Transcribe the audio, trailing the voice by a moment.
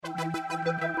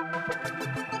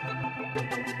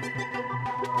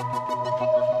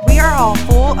all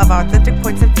full of authentic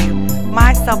points of view.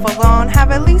 Myself alone have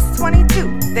at least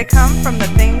 22. They come from the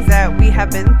things that we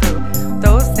have been through.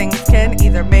 Those things can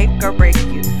either make or break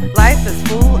you. Life is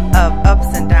full of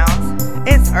ups and downs.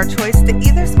 It's our choice to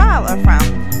either smile or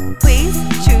frown. Please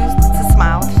choose to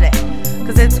smile today,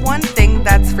 because it's one thing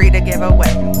that's free to give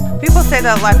away. People say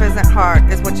that life isn't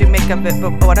hard, it's what you make of it.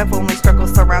 But what if only struggle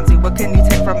surrounds you? What can you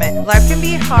take from it? Life can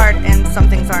be hard and some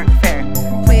things aren't fair.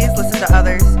 Please listen to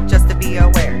others just to be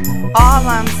aware. All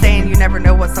I'm saying, you never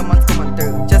know what someone's going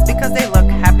through. Just because they look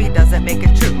happy doesn't make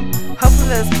it true. Hopefully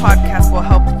this podcast will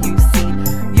help you see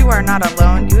you are not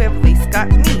alone, you have at least got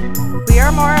me. We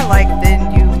are more alike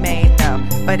than you may know,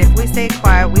 but if we stay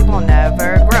quiet, we will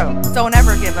never grow. Don't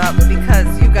ever give up,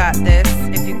 because you got this.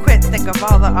 If you quit, think of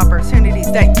all the opportunities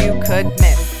that you could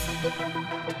miss.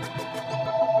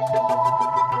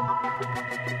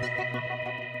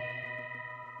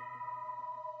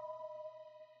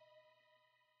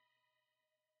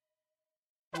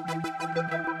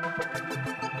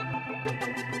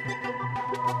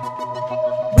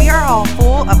 We are all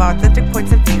full of authentic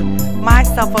points of view.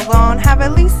 Myself alone have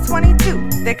at least 22.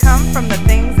 They come from the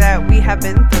things that we have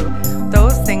been through.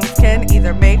 Those things can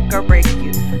either make or break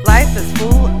you. Life is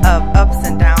full of ups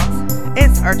and downs.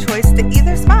 It's our choice to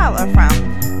either smile or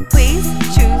frown. Please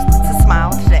choose to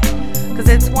smile today, because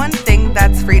it's one thing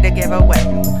that's free to give away.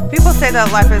 People say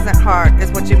that life isn't hard,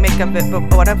 it's what you make of it.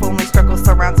 But what if only struggle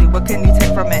surrounds you? What can you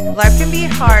take from it? Life can be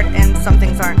hard and some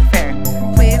things aren't fair.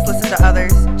 Please listen to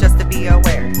others just to be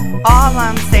aware. All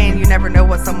I'm saying, you never know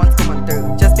what someone's going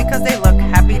through. Just because they look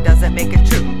happy doesn't make it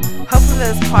true. Hopefully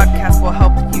this podcast will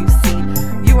help you see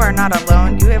you are not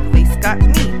alone, you have at least got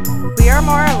me. We are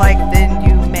more alike than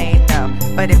you may know,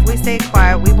 but if we stay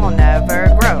quiet, we will never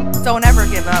grow. Don't ever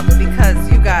give up,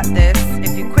 because you got this.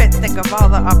 If you quit, think of all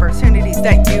the opportunities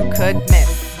that you could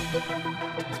miss.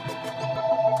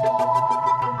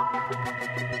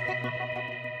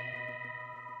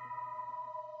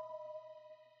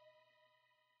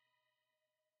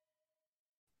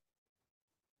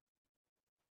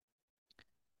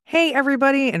 Hey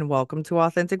everybody, and welcome to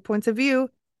Authentic Points of View.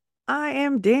 I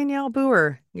am Danielle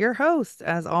Boer, your host,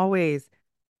 as always.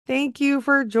 Thank you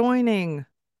for joining.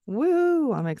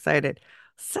 Woo! I'm excited.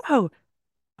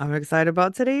 I'm excited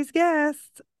about today's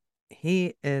guest.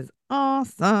 He is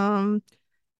awesome.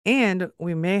 And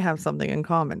we may have something in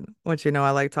common, which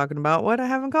I like talking about what I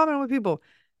have in common with people.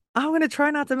 I'm going to try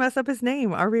not to mess up his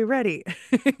name. Are we ready?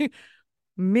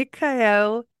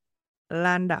 Michael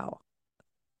Landau.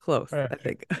 Close, I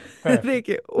think. Thank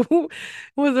you.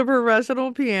 Was a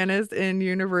professional pianist and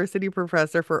university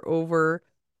professor for over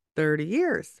 30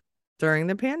 years. During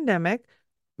the pandemic,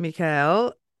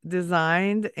 Mikhail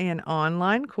designed an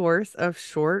online course of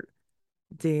short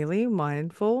daily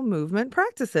mindful movement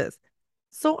practices.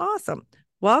 So awesome.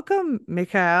 Welcome,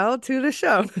 Mikhail, to the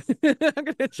show.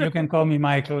 You can call me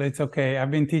Michael. It's okay. I've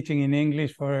been teaching in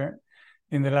English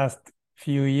in the last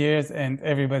few years, and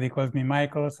everybody calls me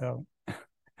Michael, so...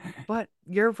 But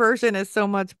your version is so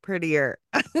much prettier.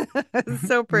 It's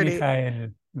so pretty. Mikhail,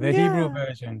 the Hebrew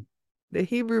version. The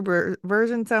Hebrew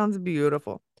version sounds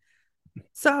beautiful.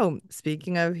 So,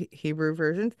 speaking of Hebrew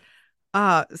versions,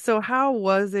 so how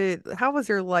was it? How was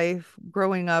your life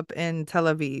growing up in Tel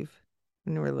Aviv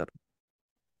when you were little?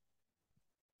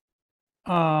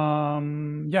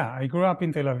 Yeah, I grew up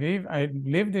in Tel Aviv. I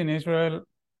lived in Israel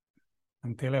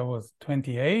until I was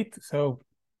 28. So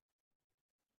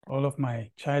all of my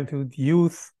childhood,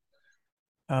 youth,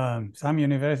 some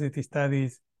university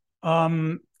studies.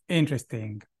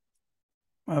 Interesting.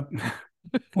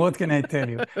 What can I tell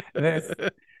you? There's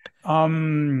a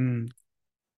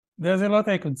lot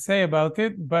I could say about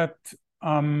it, but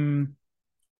I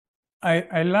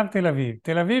love Tel Aviv.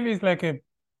 Tel Aviv is like a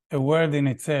world in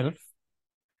itself.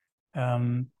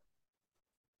 And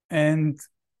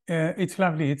it's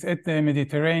lovely. It's at the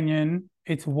Mediterranean.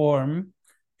 It's warm.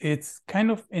 It's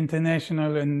kind of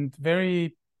international and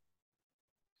very...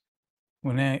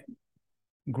 When I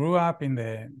grew up in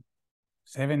the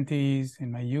 70s,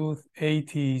 in my youth,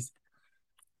 80s,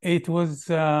 it was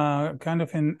kind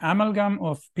of an amalgam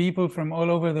of people from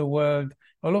all over the world.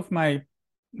 All of my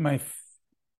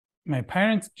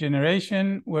parents'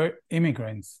 generation were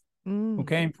immigrants who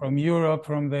came from Europe,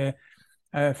 from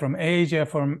Asia,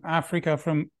 from Africa,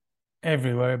 from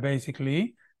everywhere,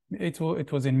 basically. It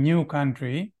was a new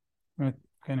country,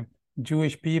 kind of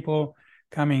Jewish people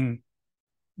coming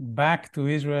back to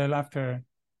Israel after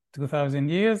 2,000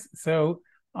 years. So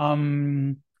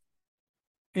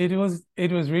it was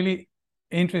really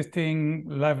interesting,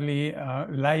 lovely,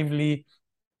 lively,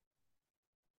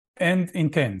 and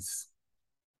intense.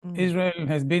 Israel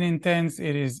has been intense.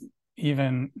 It is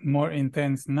even more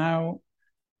intense now.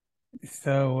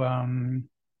 So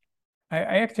I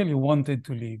actually wanted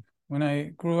to leave when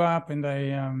I grew up, and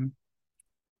I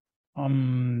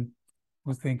um,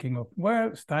 was thinking of,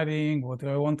 well, studying, what do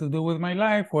I want to do with my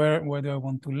life? Where do I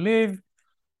want to live?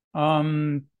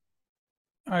 Um,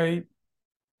 I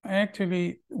I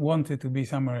actually wanted to be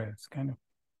somewhere else, kind of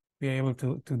be able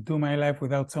to do my life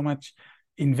without so much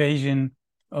invasion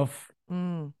of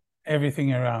Mm.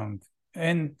 everything around.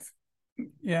 And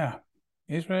yeah,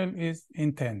 Israel is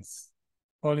intense.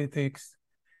 Politics,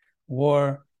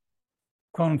 war,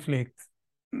 conflict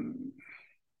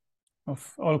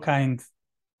of all kinds.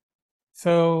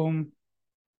 So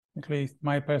at least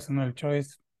my personal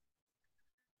choice,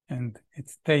 and it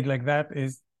stayed like that,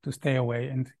 is to stay away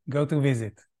and go to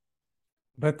visit.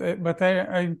 But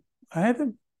I had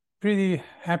a pretty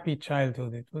happy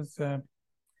childhood. It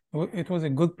was a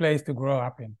good place to grow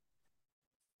up in.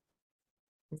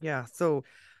 Yeah. So,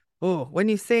 oh, when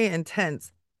you say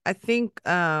intense, I think,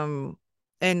 and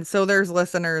so there's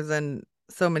listeners in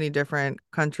so many different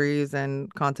countries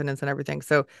and continents and everything.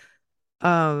 So,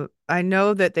 I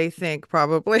know that they think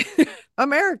probably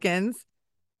Americans,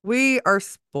 we are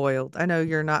spoiled. I know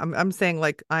you're not. I'm saying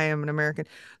like I am an American.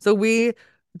 So we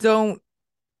don't,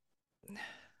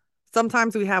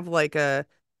 sometimes we have like a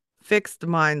fixed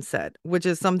mindset, which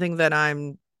is something that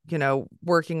I'm,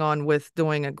 working on with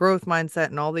doing a growth mindset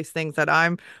and all these things that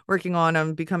I'm working on.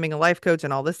 I'm becoming a life coach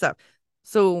and all this stuff.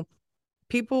 So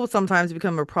people sometimes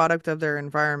become a product of their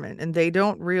environment and they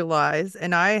don't realize,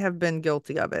 and I have been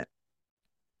guilty of it,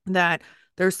 that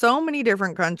there's so many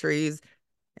different countries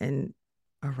and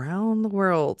around the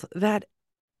world that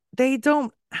they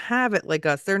don't have it like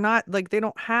us. They're not like they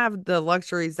don't have the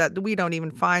luxuries that we don't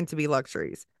even find to be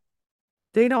luxuries.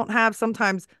 They don't have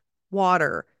sometimes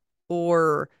water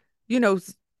or, you know,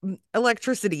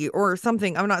 electricity or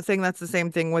something. I'm not saying that's the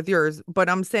same thing with yours, but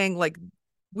I'm saying like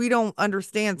we don't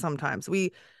understand sometimes.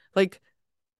 We like,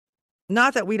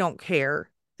 not that we don't care.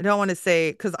 I don't want to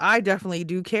say, because I definitely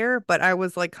do care, but I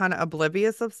was like kind of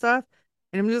oblivious of stuff.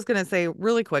 And I'm just gonna say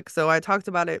really quick. So I talked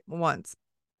about it once.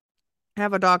 I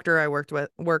have a doctor I work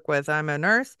with. I'm a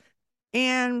nurse,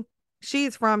 and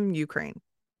she's from Ukraine.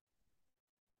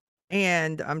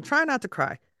 And I'm trying not to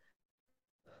cry.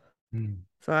 Mm.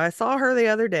 So I saw her the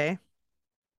other day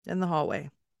in the hallway.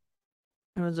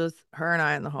 It was just her and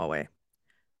I in the hallway.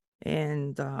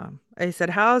 And I said,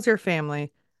 "How's your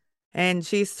family?" And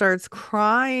she starts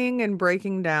crying and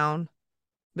breaking down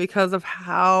because of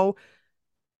how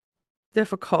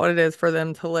difficult it is for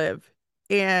them to live.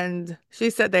 And she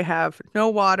said they have no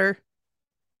water,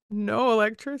 no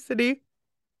electricity,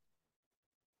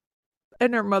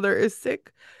 and her mother is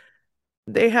sick.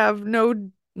 They have no,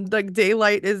 like,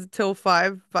 daylight is till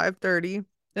 5:30,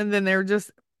 and then they're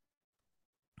just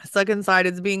stuck inside.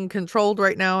 It's being controlled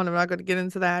right now, and I'm not going to get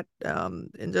into that.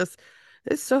 And just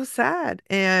it's so sad.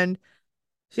 And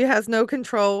she has no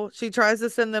control. She tries to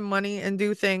send them money and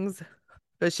do things,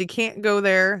 but she can't go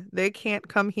there. They can't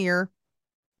come here,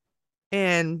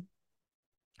 and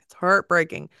it's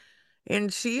heartbreaking.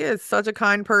 And she is such a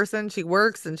kind person. She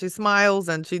works and she smiles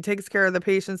and she takes care of the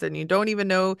patients, and you don't even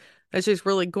know that she's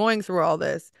really going through all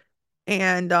this.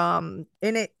 And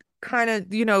it kind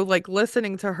of, like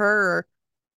listening to her,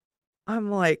 I'm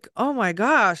like, "Oh my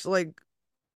gosh, like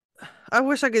I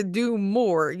wish I could do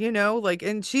more," like,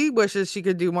 and she wishes she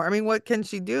could do more. I mean, what can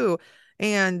she do?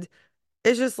 And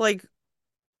it's just like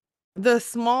the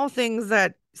small things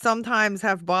that sometimes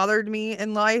have bothered me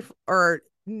in life are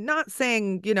not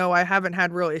saying, I haven't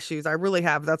had real issues. I really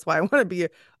have. That's why I want to be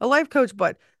a life coach.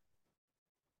 But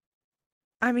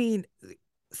I mean,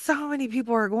 so many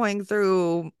people are going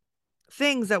through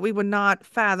things that we would not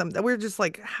fathom, that we're just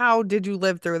like, how did you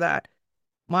live through that?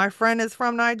 My friend is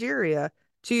from Nigeria.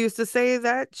 She used to say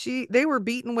that they were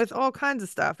beaten with all kinds of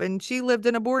stuff, and she lived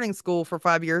in a boarding school for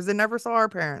 5 years and never saw her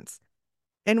parents.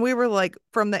 And we were like,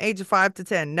 from the age of 5 to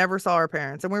 10, never saw her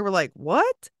parents. And we were like,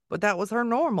 what? But that was her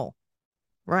normal.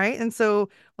 Right. And so,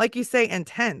 like you say,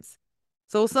 intense.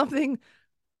 So something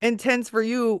intense for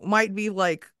you might be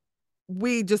like,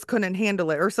 we just couldn't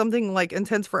handle it. Or something like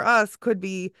intense for us could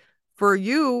be, for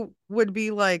you, would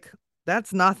be like,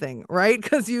 that's nothing. Right.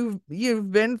 Because you've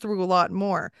been through a lot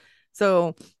more.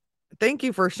 So thank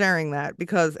you for sharing that,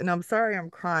 because, and I'm sorry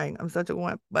I'm crying. I'm such a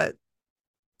wimp, but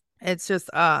it's just,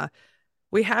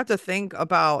 we have to think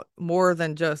about more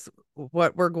than just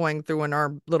what we're going through in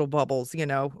our little bubbles.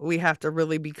 We have to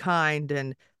really be kind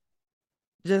and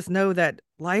just know that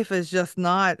life is just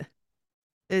not,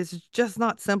 it's just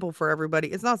not simple for everybody.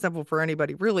 It's not simple for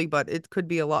anybody really, but it could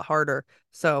be a lot harder.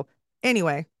 So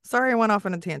anyway, sorry I went off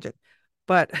on a tangent,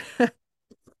 but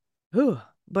Whew.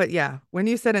 But yeah, when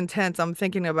you said intense, I'm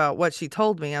thinking about what she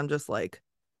told me. I'm just like,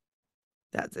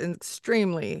 that's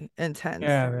extremely intense.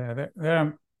 Yeah,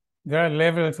 there are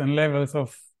levels and levels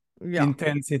of Yeah,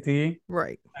 intensity.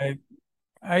 right. I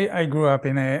I grew up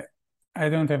in a I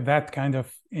don't have that kind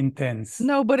of intense.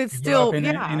 No, but it's I grew up still, in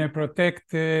yeah, a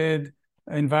protected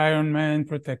environment,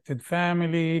 protected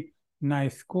family,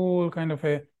 nice school, kind of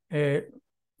a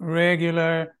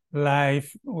regular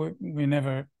life. We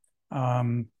never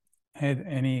um, had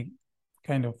any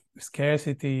kind of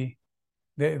scarcity.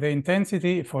 The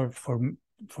intensity for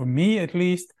me at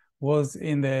least was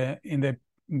in the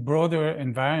broader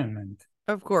environment,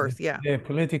 of the, course. Yeah. the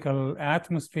political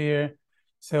atmosphere.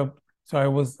 So I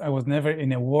was never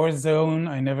in a war zone.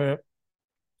 I never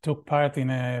took part in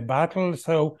a battle.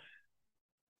 So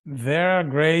there are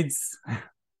grades.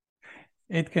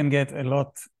 It can get a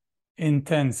lot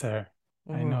intenser.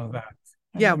 I Mhm. know that.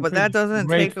 Yeah, I'm but that pretty doesn't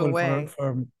take grateful for away.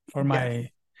 for for Yes.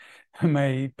 my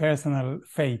my personal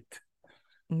fate.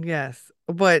 Yes.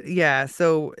 But yeah,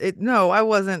 so no, I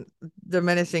wasn't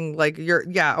diminishing like your,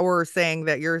 yeah, or saying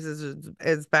that yours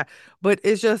is bad, but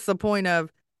it's just the point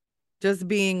of just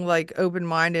being like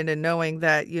open-minded and knowing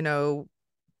that,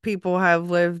 people have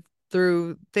lived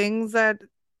through things that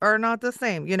are not the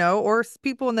same, or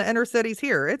people in the inner cities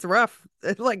here. It's rough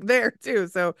like there too.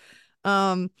 So,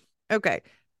 um, okay.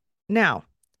 Now,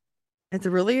 it's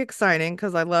really exciting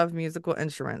because I love musical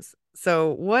instruments.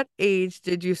 So, what age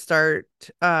did you start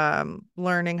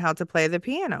learning how to play the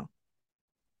piano?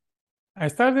 I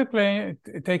started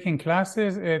taking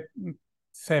classes at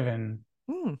 7.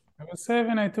 Hmm. I was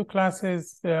 7. I took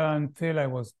classes until I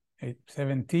was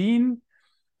 17.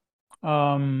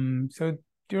 So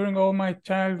during all my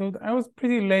childhood, I was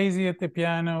pretty lazy at the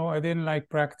piano. I didn't like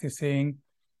practicing.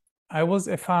 I was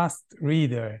a fast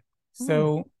reader, Hmm.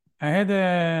 so I had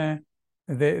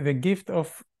the gift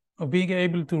of being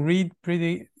able to read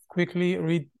pretty quickly,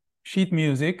 read sheet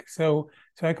music. So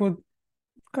I could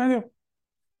kind of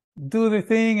do the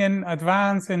thing and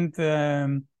advance and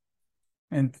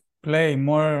play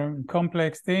more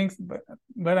complex things.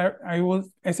 But I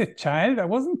was, as a child, I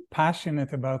wasn't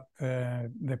passionate about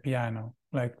the piano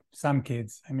like some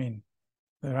kids. I mean,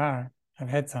 I've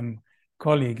had some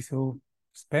colleagues who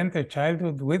spent their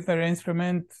childhood with their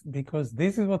instrument because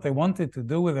this is what they wanted to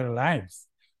do with their lives.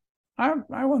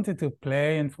 I wanted to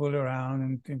play and fool around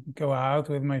and to go out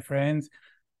with my friends.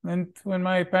 And when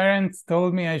my parents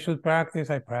told me I should practice,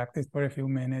 I practiced for a few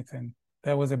minutes and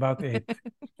that was about it.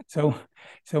 So,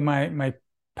 so my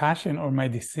passion or my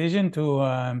decision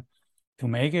to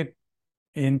make it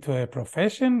into a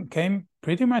profession came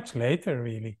pretty much later,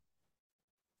 really.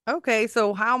 Okay,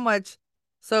 so how much,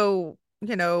 so,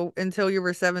 until you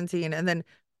were 17, and then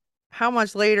how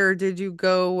much later did you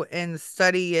go and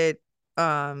study it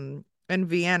in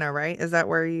Vienna, right? Is that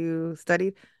where you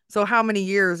studied? So how many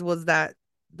years was that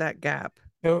gap?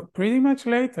 So pretty much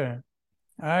later.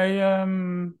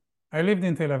 I lived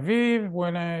in Tel Aviv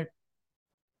when I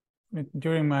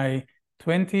during my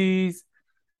 20s.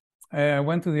 I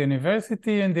went to the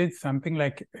university and did something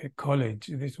like a college.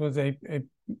 This was a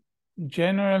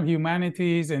general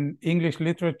humanities and English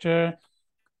literature.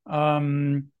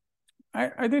 Um,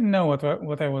 I didn't know what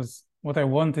I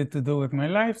wanted to do with my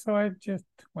life, so I just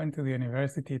went to the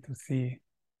university to see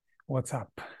what's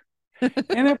up.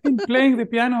 And I've been playing the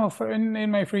piano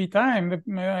in my free time.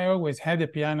 I always had a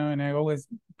piano and I always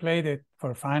played it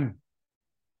for fun.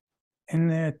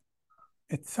 And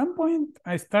at some point,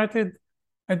 I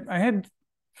had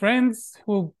friends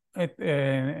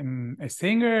a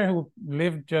singer who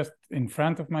lived just in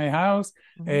front of my house,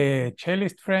 Mhm. a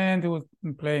cellist friend who was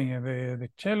playing the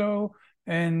cello,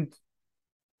 and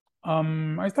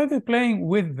I started playing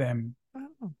with them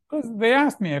Oh. because they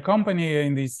asked me, accompany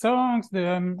in these songs,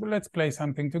 let's play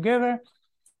something together.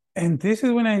 And this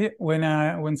is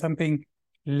when something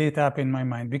lit up in my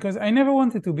mind because I never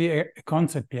wanted to be a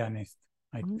concert pianist.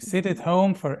 I Mm. sit at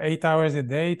home for 8 hours a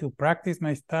day to practice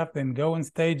my stuff, then go on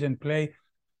stage and play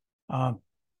uh,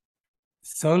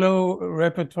 solo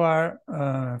repertoire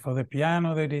for the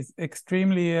piano that is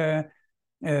extremely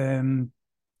um,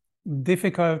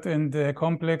 difficult and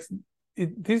complex.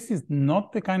 This is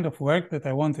not the kind of work that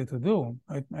I wanted to do.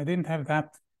 I didn't have that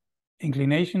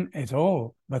inclination at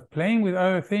all. But playing with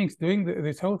other things, doing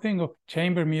this whole thing of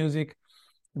chamber music,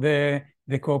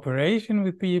 the cooperation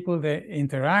with people, the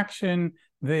interaction,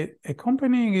 the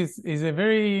accompanying is a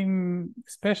very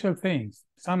special thing.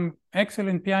 Some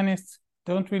excellent pianists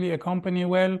don't really accompany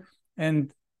well,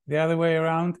 and the other way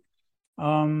around.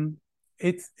 Um,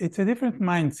 it's a different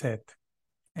mindset,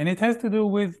 and it has to do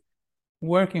with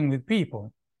working with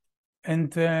people.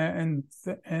 and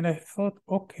I thought,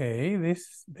 okay,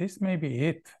 this may be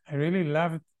it. I really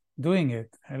loved doing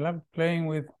it. I loved playing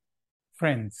with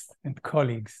friends and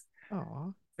colleagues.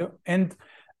 Oh. So, and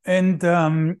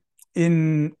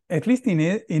in at least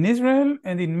in Israel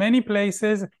and in many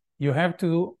places, you have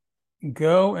to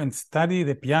go and study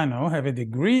the piano, have a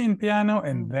degree in piano,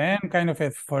 and then kind of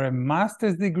for a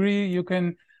master's degree, you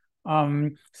can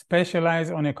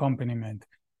specialize on accompaniment.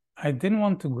 I didn't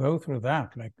want to go through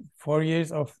that, like 4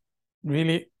 years of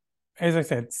really, as I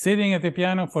said, sitting at the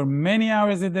piano for many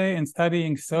hours a day and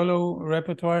studying solo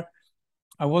repertoire.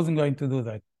 I wasn't going to do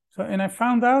that. So, and I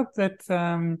found out that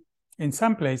in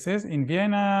some places, in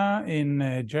Vienna,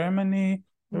 in Germany,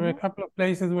 there were a couple of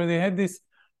places where they had this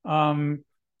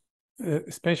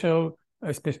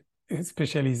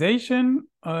specialization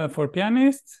for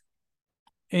pianists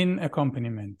in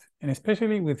accompaniment, and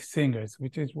especially with singers,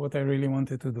 which is what I really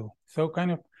wanted to do. So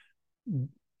kind of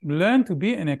learn to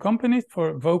be an accompanist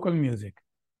for vocal music.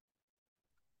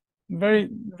 Very,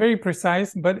 very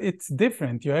precise, but it's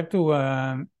different. You have to,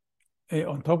 on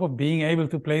top of being able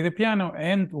to play the piano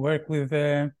and work with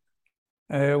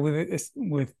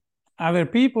other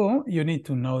people, you need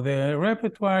to know the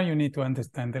repertoire, you need to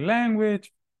understand the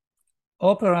language,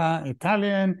 opera,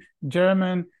 Italian,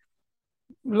 German,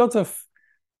 lots of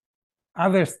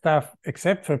other stuff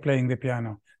except for playing the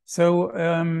piano. So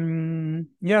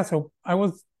yeah, so I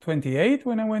was 28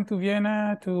 when I went to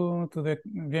Vienna, to the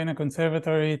Vienna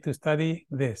Conservatory to study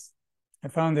this. I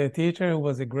found a teacher who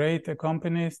was a great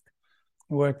accompanist,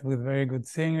 worked with very good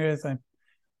singers. I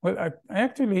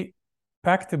actually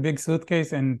packed a big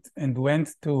suitcase and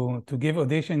went to give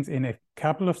auditions in a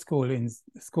couple of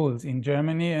schools in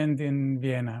Germany and in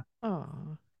Vienna.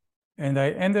 Oh. And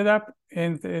I ended up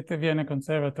at the Vienna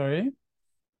Conservatory.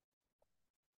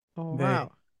 Oh,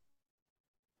 wow.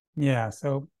 Yeah,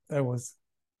 so that was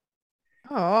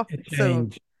Oh, a so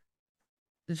change.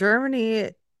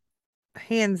 Germany,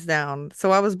 hands down.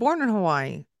 So I was born in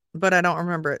Hawaii, but I don't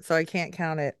remember it, so I can't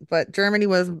count it. But Germany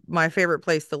was my favorite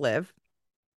place to live.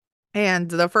 And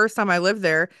the first time I lived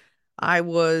there, I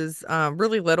was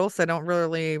really little, so I don't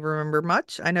really remember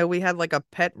much. I know we had like a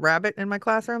pet rabbit in my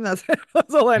classroom. That's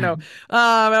all I know.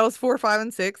 I was 4, 5,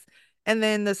 and 6. And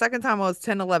then the second time I was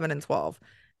 10, 11, and 12.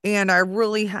 And I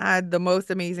really had the most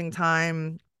amazing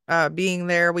time being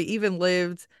there. We even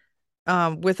lived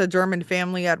with a German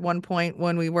family at one point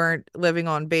when we weren't living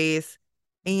on base.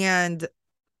 And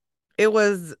it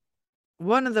was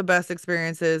one of the best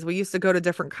experiences. We used to go to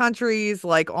different countries,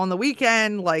 like on the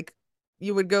weekend, like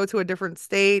you would go to a different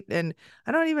state, and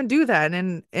I don't even do that.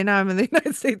 And I'm in the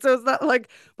United States, so it's not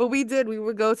like, but we did. We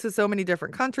would go to so many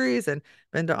different countries and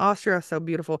been to Austria, so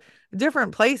beautiful,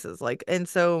 different places, like, and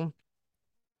so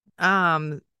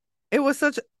um, it was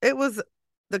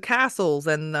the castles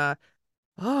and the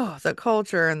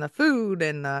culture and the food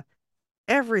and the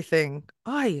everything.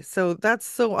 Ay, so that's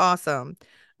so awesome.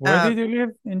 Where Um, did you live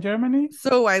in Germany?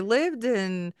 so I lived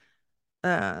in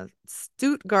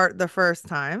Stuttgart the first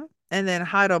time and then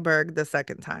Heidelberg the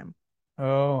second time.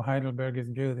 Oh, Heidelberg is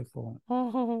beautiful.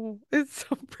 Oh, it's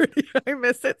so pretty. I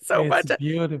miss it so It's much.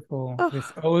 beautiful. Oh,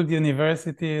 This old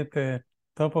university at the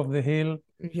top of the hill.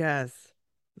 yes,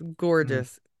 Mm.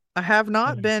 gorgeous. I have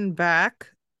not Yeah. been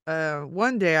back.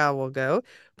 One day I will go,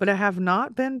 but I have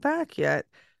not been back yet.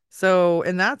 So,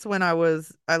 and that's when I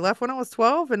left when I was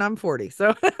 12 and I'm 40.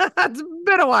 So it's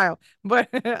been a while, but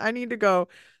I need to go.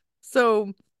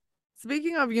 So,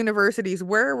 speaking of universities,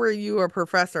 where were you a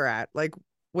professor at? Like,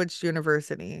 which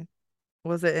university?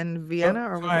 Was it in Vienna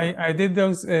or So was it? I did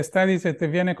those studies at the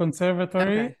Vienna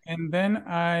Conservatory, Okay. and then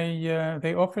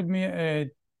they offered me a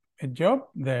job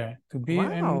there to be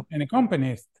Wow. an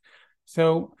accompanist.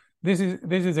 So this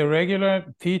is a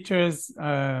regular teacher's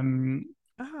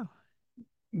Oh,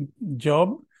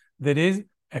 job that is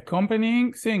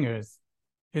accompanying singers.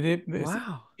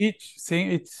 wow. Each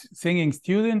singing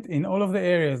student in all of the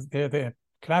areas. The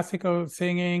classical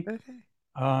singing, Okay.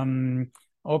 um,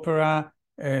 opera,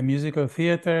 musical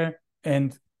theater,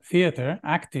 and theater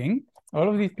acting. All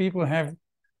of these people have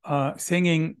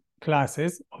singing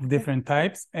classes of Okay. different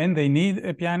types, and they need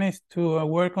a pianist to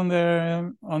work on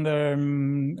their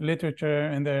literature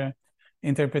and their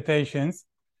interpretations.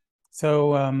 So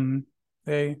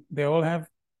they all have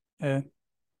a,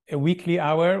 a weekly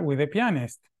hour with a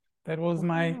pianist. That was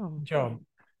my Wow. job.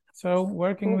 So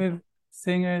working Cool. with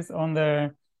singers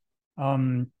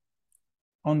um,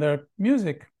 on their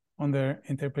music, on their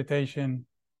interpretation.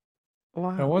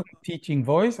 I Wow. wasn't teaching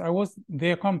voice. I was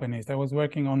the accompanist. I was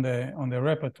working on the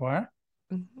repertoire,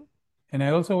 Mhm. and I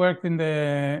also worked in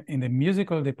the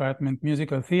musical department,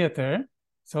 musical theater.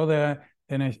 So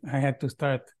then I had to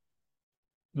start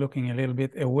looking a little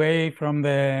bit away from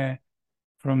the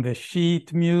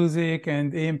sheet music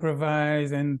and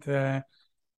improvise and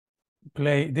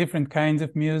play different kinds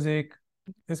of music.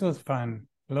 This was fun.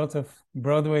 Lots of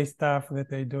Broadway stuff that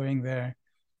they're doing there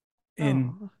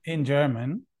in Oh,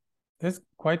 German. There's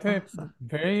quite a awesome.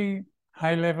 very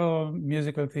high level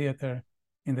musical theater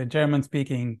in the German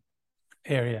speaking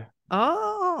area.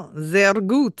 Oh, sehr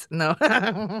gut. No.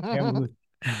 Yeah, good.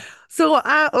 So,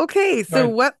 okay. So So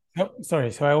what?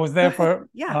 sorry. So I was Go there ahead. for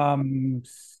Yeah.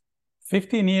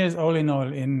 15 years all in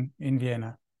all in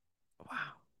Vienna.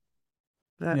 Wow.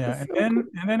 That Yeah, is so cool.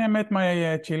 and then I met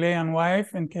my Chilean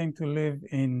wife and came to live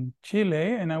in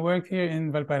Chile, and I worked here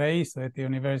in Valparaiso at the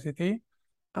university,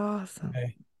 Awesome.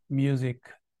 music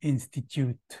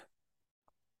institute.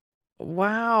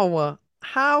 Wow.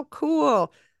 How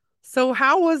cool. So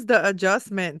how was the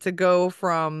adjustment to go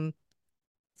from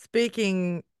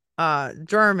speaking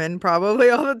German probably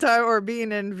all the time or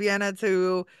being in Vienna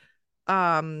to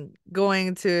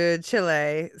going to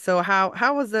Chile? So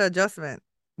how was the adjustment?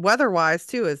 Weather-wise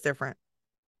too is different.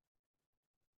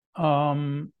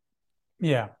 Um,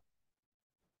 yeah,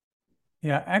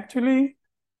 yeah. Actually,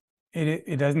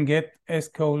 it doesn't get as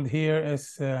cold here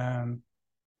as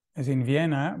in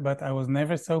Vienna, but I was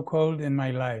never so cold in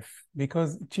my life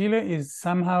because Chile is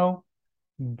somehow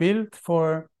built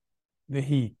for the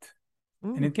heat.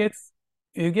 And Mm.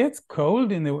 it gets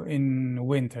cold in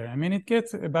winter. I mean, it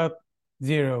gets about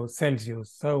 0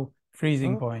 Celsius, so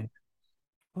freezing Oh, point.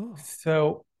 oh.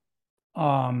 So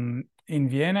in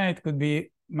Vienna, it could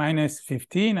be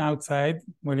 -15 outside.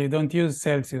 Well, you don't use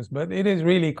Celsius, but it is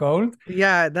really cold.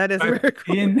 Yeah, that is But very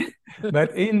cool. in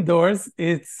but indoors,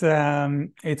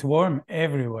 it's warm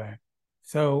everywhere.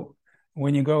 So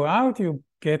when you go out, you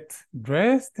get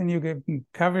dressed and you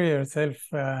cover yourself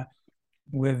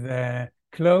with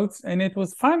clothes, and it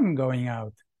was fun going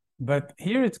out. But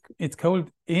here it's cold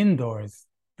indoors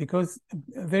because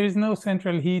there is no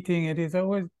central heating. It is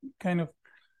always kind of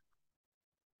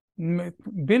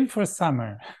built for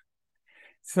summer.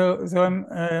 So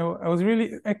I was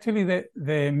really actually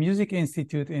the Music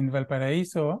Institute in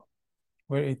Valparaiso,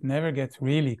 where it never gets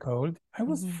really cold. I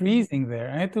was Mhm. freezing there.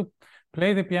 I had to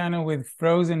play the piano with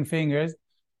frozen fingers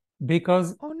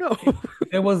because Oh no.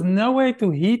 there was no way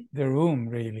to heat the room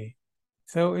really.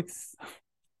 So it's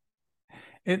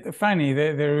funny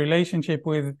the relationship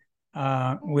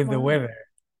Oh, with the wow. weather.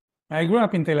 I grew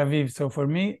up in Tel Aviv, so for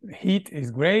me, heat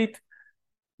is great.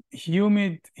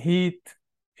 Humid heat,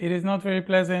 it is not very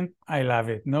pleasant. I love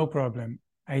it, no problem.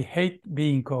 I hate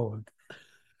being cold.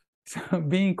 So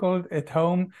being cold at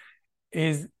home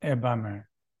is a bummer.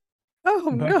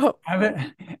 Oh But no.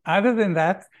 other than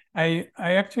that, I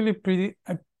actually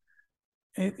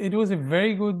it was a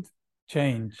very good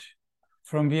change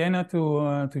from Vienna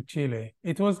to Chile.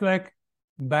 It was like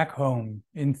back home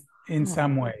in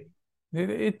some Oh. way.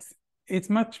 It's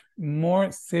much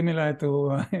more similar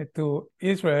to to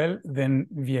Israel than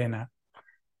Vienna.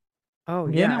 Oh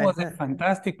yeah, Vienna I was a bet.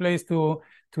 fantastic place to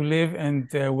live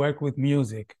and work with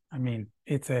music. I mean,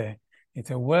 it's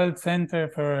a world center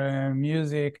for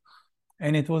music,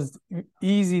 and it was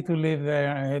easy to live there.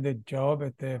 I had a job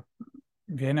at the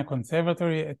Vienna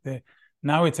Conservatory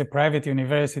now it's a private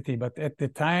university, but at the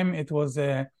time it was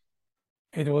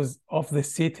of the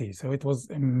city, so it was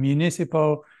a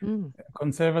municipal Mm.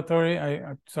 conservatory.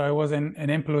 So I was an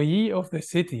employee of the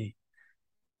city.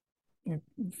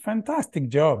 Fantastic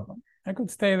job. I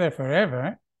could stay there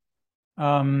forever.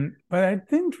 But I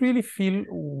didn't really feel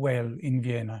well in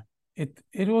Vienna.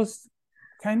 It was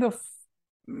kind of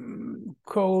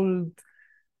cold.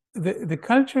 The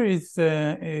culture is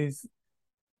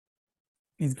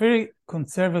very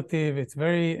conservative. It's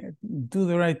very do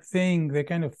the right thing. They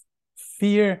kind of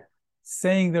fear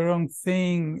saying the wrong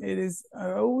thing.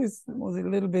 I always was a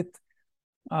little bit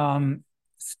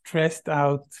stressed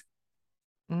out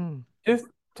Mm. just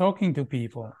talking to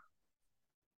people.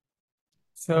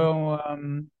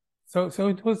 Mm. So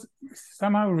it was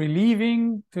somehow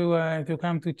relieving to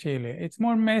come to Chile. It's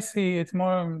more messy. It's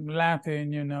more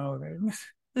Latin, you know.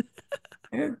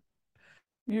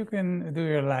 You can do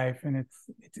your life, and it's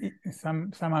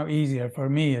somehow easier for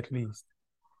me at least.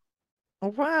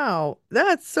 Wow,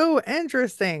 that's so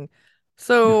interesting. Yeah.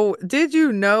 So, did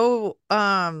you know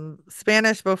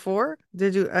Spanish before?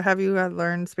 Did you have you had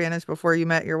learned Spanish before you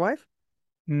met your wife?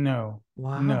 No,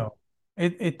 Wow. no.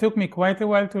 It took me quite a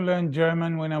while to learn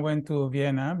German when I went to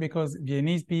Vienna because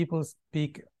Viennese people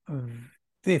speak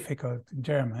difficult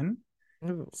German.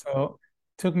 Ooh. So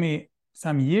it took me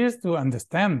some years to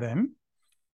understand them.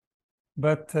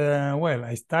 But well,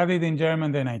 I studied in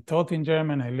German, then I taught in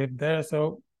German, I lived there,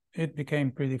 so it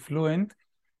became pretty fluent.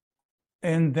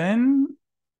 And then,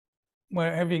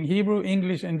 well, having Hebrew,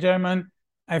 English, and German,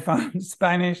 I found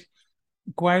Spanish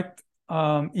quite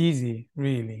easy,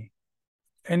 really.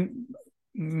 And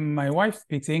my wife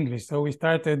speaks English, so we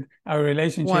started our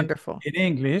relationship Wonderful. in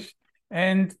English.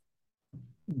 And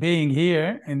being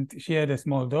here, and she had a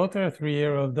small daughter, a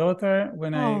 3-year-old daughter,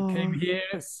 when I came Oh,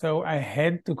 here, so I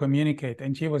had to communicate,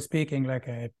 and she was speaking like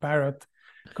a parrot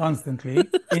constantly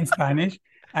in Spanish.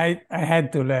 I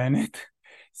had to learn it.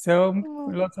 So oh.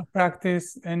 lots of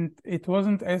practice, and it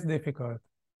wasn't as difficult.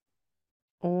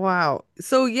 Wow.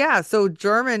 So yeah, so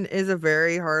German is a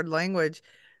very hard language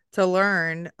to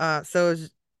learn. So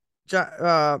is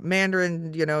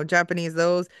Mandarin, Japanese,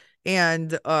 those,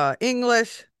 and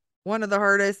English, one of the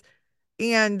hardest.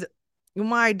 And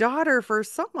my daughter, for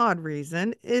some odd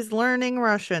reason, is learning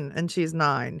Russian and she's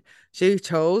 9. She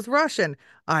chose Russian.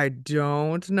 I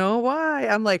don't know why.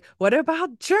 I'm like, what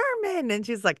about German? And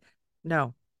she's like,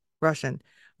 no, Russian.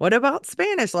 What about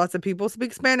Spanish? Lots of people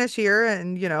speak Spanish here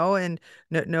and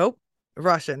nope,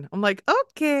 Russian. I'm like,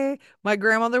 okay. My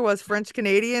grandmother was French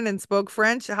Canadian and spoke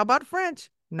French. How about French?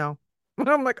 No.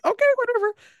 I'm like, okay,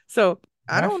 whatever. So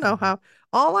I don't know Russian. how.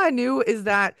 All I knew is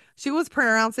that she was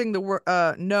pronouncing the word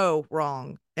no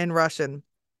wrong in Russian.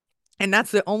 And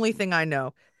that's the only thing I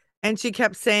know. And she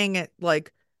kept saying it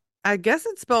like, I guess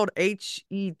it's spelled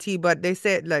H-E-T, but they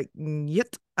say it like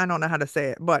yit. I don't know how to say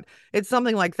it, but it's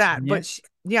something like that. But Yes.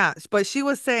 yeah, but she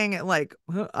was saying it like,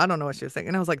 I don't know what she was saying.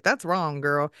 And I was like, that's wrong,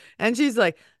 girl. And she's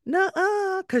like, no,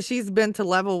 because she's been to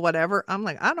level whatever. I'm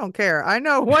like, I don't care. I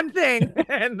know one thing,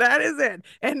 and that is it.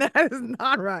 And that is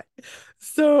not right.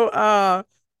 So,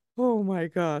 oh my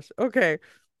gosh. Okay,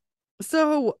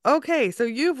 so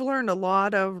you've learned a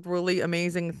lot of really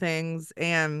amazing things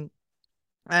and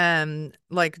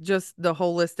like just the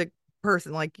holistic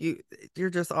person like you're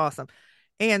just awesome.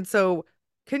 And so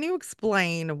can you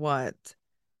explain what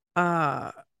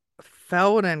uh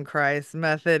Feldenkrais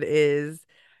method is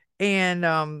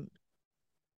and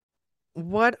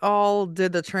what all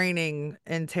did the training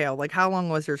entail? Like how long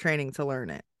was your training to learn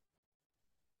it?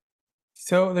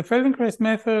 So the Feldenkrais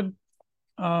method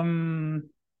um,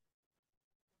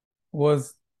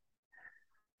 was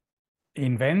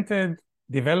invented,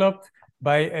 developed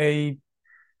by a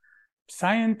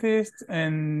scientist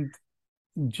and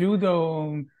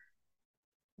judo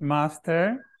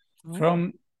master Oh,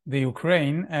 from the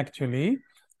Ukraine, actually,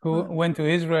 who wow. went to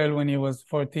Israel when he was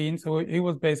 14. So he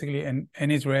was basically an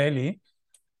Israeli.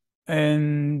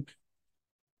 And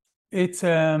it's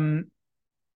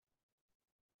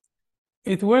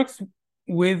it works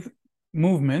with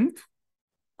movement,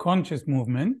 conscious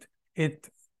movement. It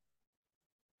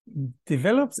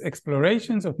develops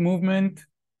explorations of movement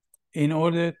in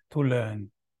order to learn.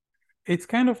 It's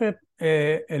kind of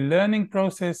a learning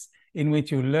process in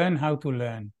which you learn how to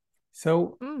learn.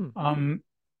 So Mm. um,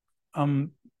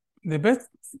 um, the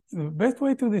best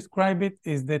way to describe it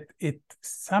is that it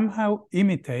somehow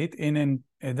imitate in an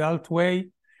adult way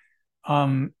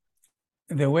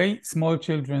the way small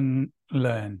children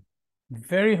learn,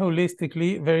 very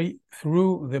holistically, very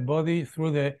through the body,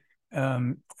 through the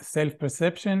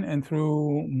self-perception and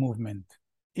through movement,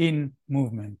 in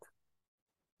movement.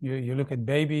 You look at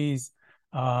babies,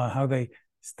 how they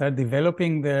start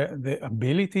developing the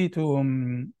ability to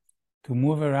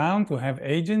move around, to have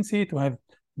agency, to have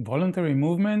voluntary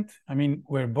movement. I mean,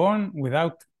 we're born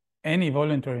without any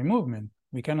voluntary movement.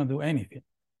 We cannot do anything.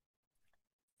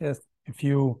 Just a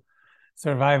few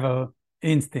survival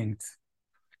instincts.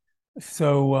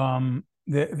 So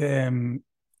the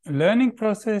learning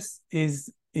process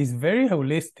is very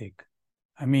holistic.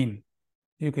 I mean,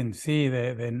 you can see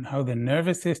how the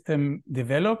nervous system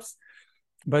develops,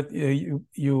 but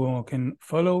you can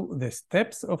follow the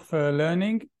steps of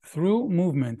learning through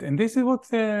movement, and this is what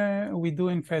we do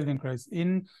in Feldenkrais.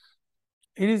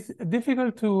 It is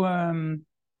difficult to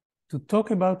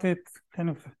talk about it kind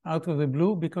of out of the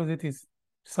blue because it is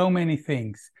so many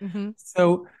things. Mm-hmm.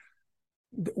 So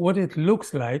what it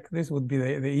looks like, this would be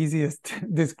the easiest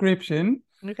description.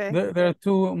 Okay. There are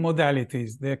two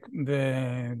modalities.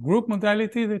 The group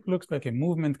modality that looks like a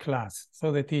movement class.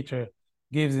 So the teacher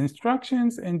gives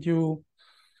instructions and you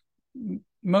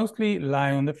mostly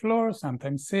lie on the floor,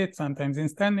 sometimes sit, sometimes in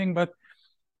standing, but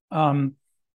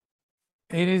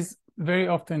it is very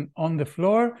often on the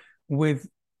floor with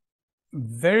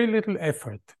very little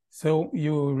effort. So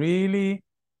you really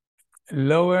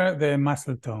lower the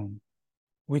muscle tone,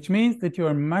 which means that you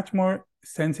are much more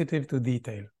sensitive to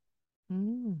detail.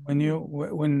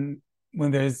 Mm.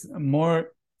 When there's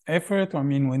more effort, I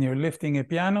mean, when you're lifting a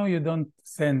piano, you don't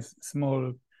sense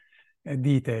small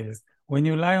details. When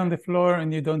you lie on the floor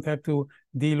and you don't have to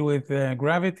deal with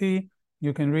gravity,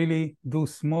 you can really do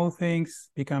small things,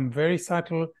 become very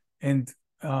subtle, and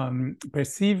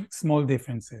perceive small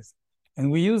differences. And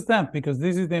we use that because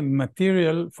this is the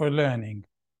material for learning.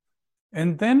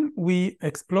 And then we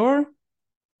explore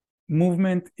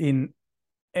movement in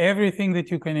everything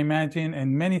that you can imagine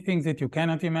and many things that you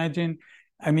cannot imagine.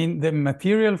 I mean, the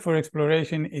material for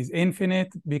exploration is infinite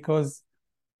because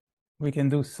we can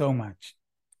do so much.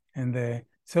 And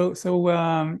so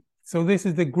this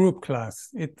is the group class.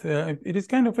 It is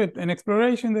kind of an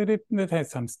exploration that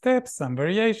has some steps, some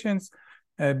variations,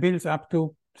 builds up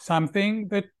to something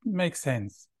that makes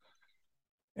sense.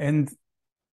 And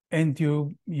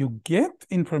you get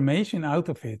information out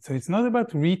of it. So it's not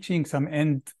about reaching some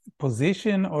end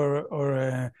position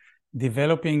or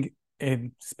developing a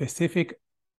specific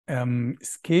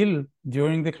skill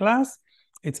during the class.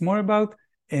 It's more about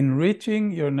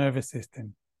enriching your nervous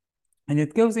system. And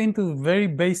it goes into very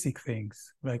basic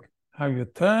things, like how you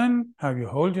turn, how you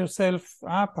hold yourself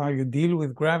up, how you deal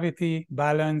with gravity,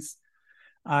 balance,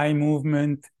 eye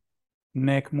movement,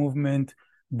 neck movement,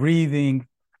 breathing.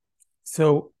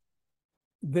 So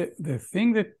the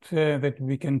thing that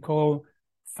we can call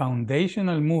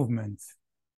foundational movements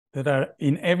that are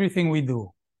in everything we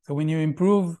do. So when you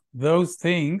improve those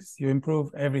things, you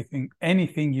improve everything,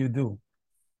 anything you do.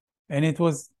 And it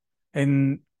was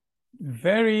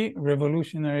very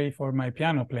revolutionary for my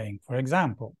piano playing, for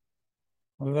example.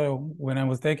 Although when I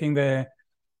was taking the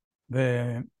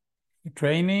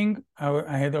training,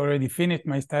 I had already finished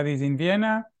my studies in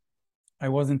Vienna. I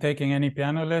wasn't taking any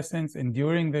piano lessons, and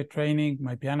during the training,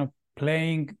 my piano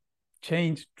playing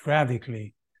changed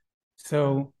radically.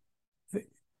 So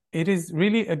it is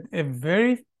really a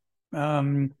very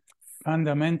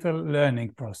fundamental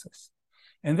learning process.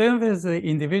 And then there's the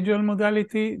individual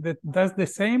modality that does the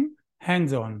same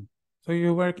hands-on. So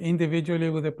you work individually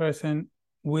with a person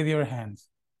with your hands.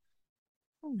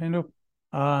 Kind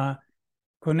of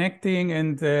connecting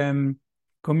and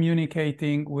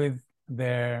communicating with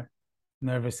their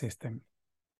nervous system.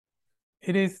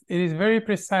 It is very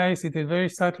precise, it is very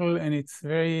subtle, and it's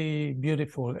very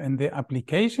beautiful. And the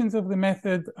applications of the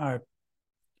method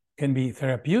can be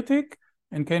therapeutic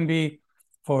and can be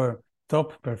for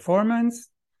top performance,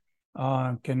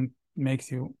 can make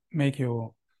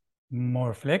you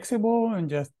more flexible and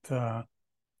just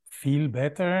feel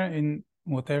better in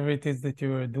whatever it is that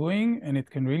you are doing. And it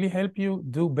can really help you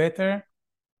do better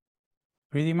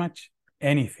pretty much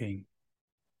anything.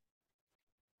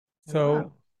 So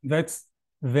wow. That's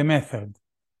the method.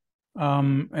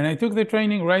 And I took the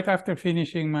training right after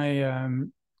finishing my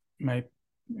my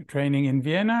training in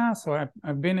Vienna. So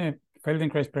I've been a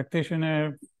Feldenkrais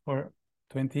practitioner for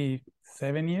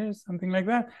 27 years, something like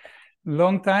that.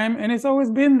 Long time, and it's always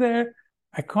been there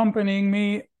accompanying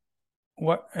me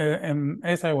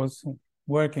as I was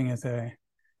working as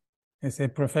a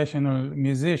professional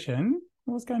musician.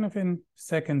 It was kind of in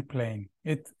second plane.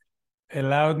 It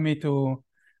allowed me to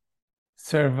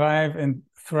survive and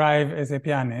thrive as a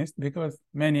pianist because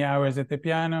many hours at the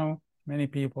piano, many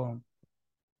people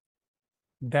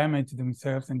damage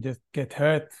themselves and just get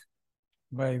hurt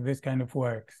by this kind of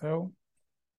work. So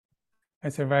I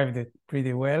survived it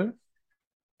pretty well.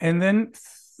 And then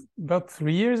about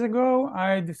 3 years ago,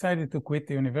 I decided to quit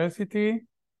the university.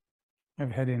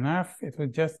 I've had enough. It was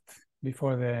just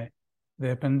before the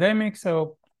pandemic,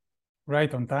 so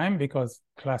right on time because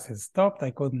classes stopped.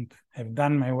 I couldn't have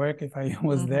done my work if I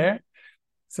was there.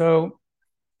 So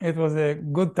it was a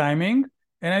good timing.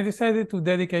 And I decided to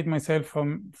dedicate myself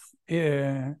to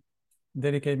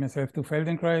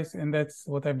Feldenkrais, and that's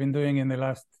what I've been doing in the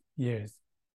last years.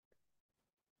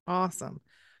 Awesome.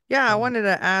 Yeah, I wanted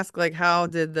to ask, like, how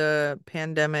did the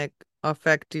pandemic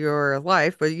affect your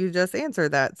life? But you just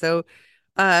answered that. So,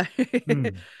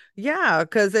 yeah,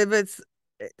 because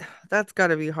that's got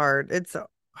to be hard. It's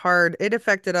hard. It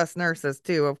affected us nurses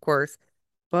too, of course.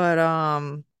 But,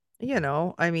 I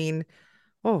mean,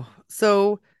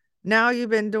 so now you've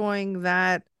been doing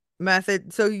that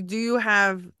method. So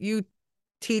you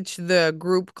teach the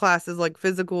group classes, like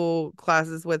physical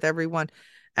classes with everyone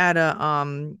at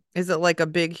is it like a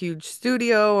big, huge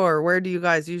studio, or where do you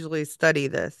guys usually study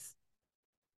this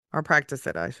or practice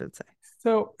it, I should say?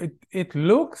 So it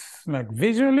looks like,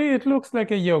 visually, it looks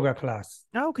like a yoga class.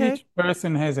 Okay. Each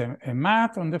person has a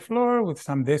mat on the floor with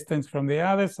some distance from the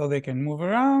other so they can move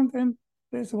around, and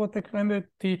this is what the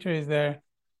teacher is there.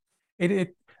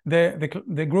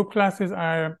 The group classes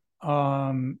are,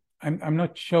 I'm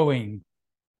not showing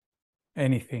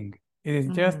anything. It is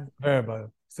just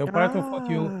verbal. So part of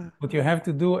what you have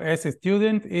to do as a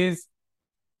student is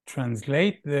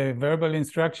translate the verbal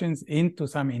instructions into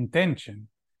some intention.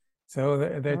 So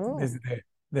there's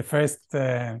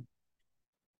the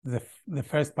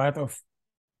first part of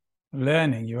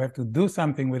learning. You have to do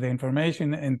something with the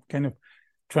information and kind of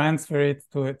transfer it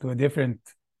to a different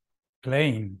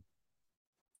plane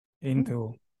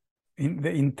into the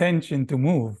intention to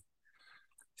move.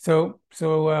 So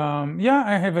yeah,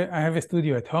 I have a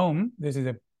studio at home. This is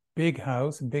a big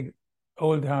house, a big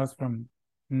old house from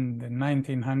the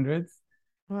 1900s,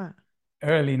 Wow.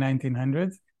 early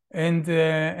 1900s, and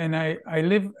I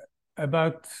live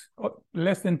about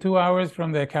less than 2 hours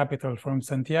from the capital, from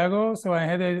Santiago. So I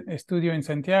had a studio in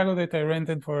Santiago that I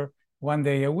rented for 1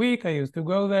 day a week. I used to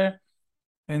go there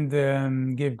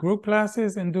and give group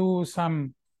classes and do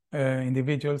some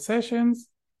individual sessions.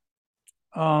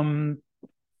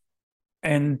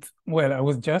 And well, I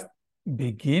was just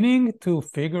beginning to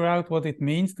figure out what it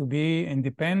means to be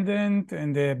independent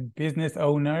and a business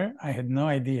owner. I had no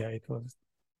idea. It was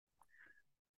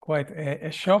quite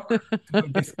a shock to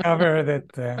discover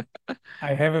that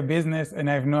I have a business and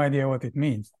I have no idea what it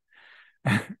means.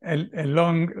 a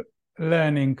long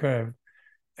learning curve.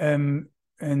 And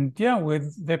yeah,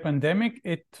 with the pandemic,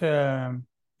 it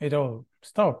all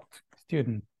stopped.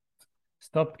 Students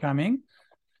stopped coming.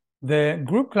 The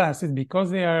group classes,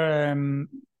 because they are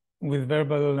with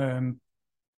verbal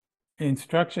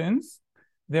instructions,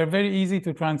 they're very easy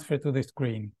to transfer to the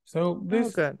screen. So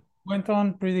this went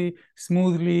on pretty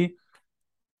smoothly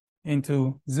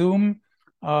into Zoom,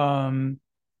 and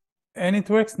it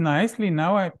works nicely.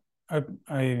 Now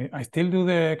I still do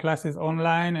the classes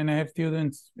online, and I have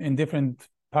students in different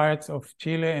parts of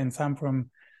Chile and some from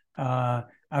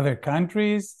other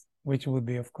countries, which would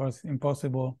be, of course,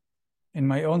 impossible in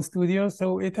my own studio.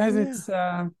 So it has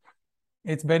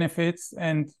its benefits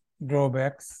and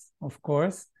drawbacks, of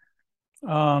course.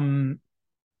 And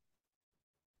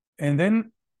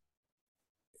then,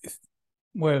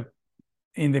 well,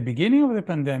 in the beginning of the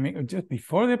pandemic, or just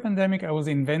before the pandemic, I was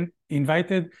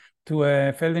invited to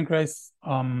a Feldenkrais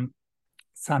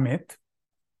summit.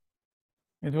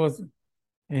 It was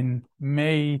in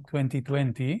May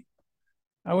 2020.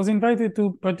 I was invited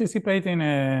to participate in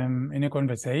a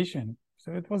conversation.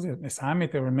 So it was a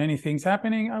summit. There were many things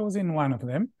happening. I was in one of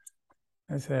them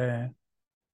as a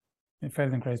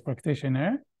Feldenkrais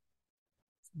practitioner,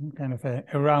 kind of a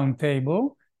round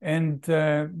table. And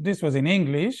this was in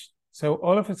English. So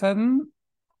all of a sudden,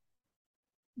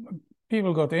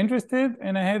 people got interested,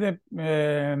 and I had a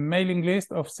mailing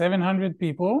list of 700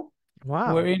 people who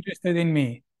were interested in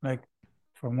me, like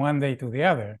from one day to the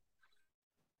other.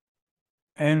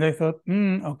 And I thought,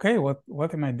 okay,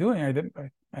 what am I doing?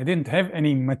 I didn't have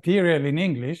any material in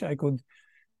English. I could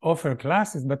offer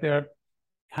classes, but there are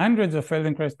hundreds of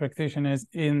Feldenkrais practitioners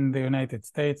in the United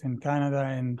States, in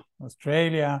Canada, in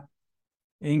Australia,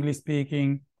 English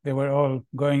speaking. They were all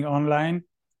going online.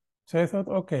 So I thought,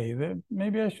 okay,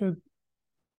 maybe I should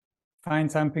find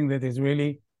something that is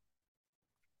really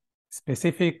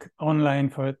specific online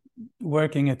for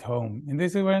working at home. And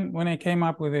this is when I came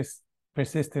up with this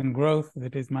persistent growth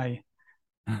that is my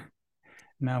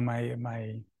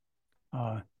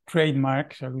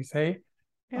trademark, shall we say,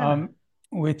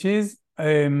 which is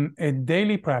a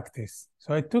daily practice.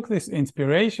 So I took this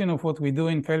inspiration of what we do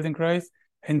in Feldenkrais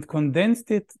and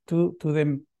condensed it to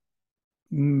the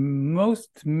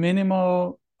most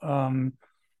minimal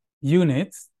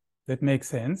units that make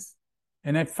sense.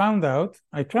 And I found out,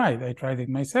 I tried it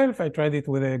myself. I tried it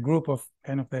with a group of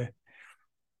kind of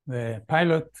the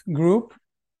pilot group.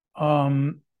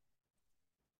 And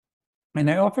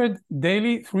I offered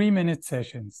daily 3-minute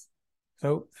sessions.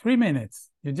 So 3 minutes,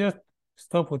 you just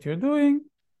stop what you're doing,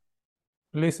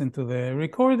 listen to the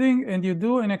recording, and you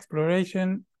do an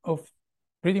exploration of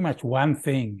pretty much one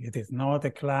thing. It is not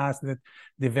a class that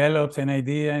develops an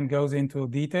idea and goes into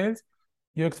details.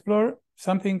 You explore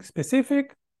something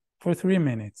specific for 3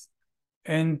 minutes.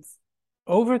 And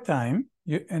over time,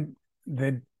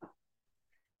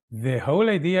 the whole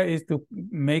idea is to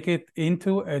make it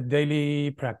into a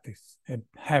daily practice, a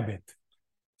habit.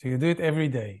 So you do it every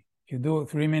day. If you do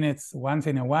 3 minutes once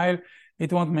in a while,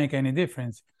 it won't make any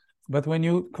difference. But when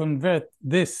you convert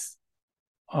this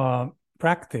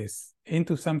practice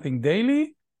into something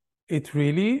daily, it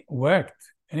really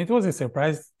worked. And it was a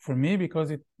surprise for me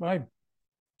because I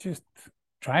just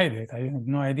tried it. I had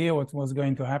no idea what was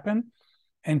going to happen.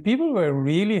 And people were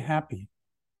really happy.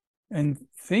 And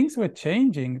things were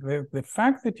changing. The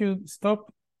fact that you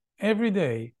stop every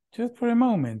day just for a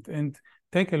moment and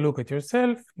take a look at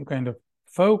yourself, you kind of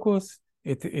focus.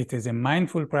 It is a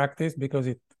mindful practice because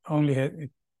it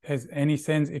has any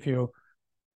sense if you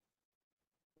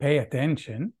pay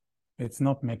attention. It's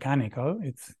not mechanical.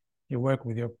 You work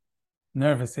with your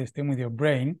nervous system, with your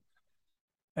brain.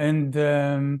 and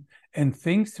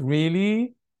things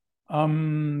really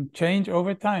change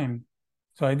over time.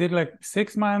 So I did like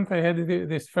 6 months. I had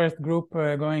this first group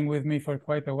going with me for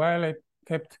quite a while. I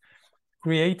kept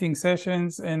creating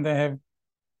sessions, and I have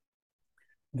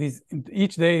these,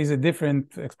 each day is a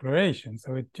different exploration.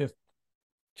 So it just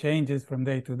changes from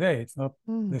day to day. It's not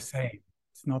the same.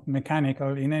 It's not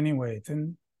mechanical in any way. It's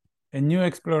a new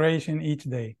exploration each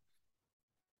day.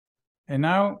 And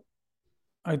now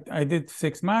I did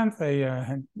 6 months.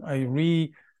 I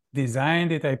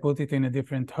redesigned it. I put it in a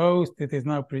different host. It is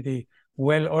now pretty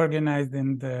well organized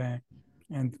and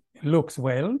looks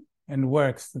well and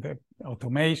works. The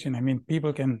automation. I mean,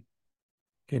 people can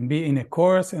be in a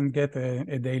course and get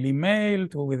a daily mail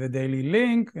with a daily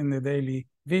link and a daily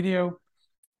video.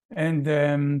 And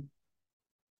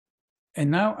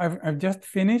now I've just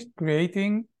finished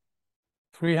creating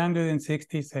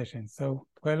 360 sessions. So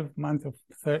 12 months of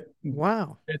 30.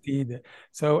 Wow. 30.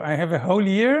 So I have a whole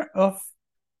year of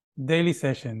daily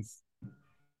sessions,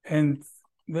 and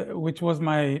which was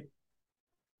my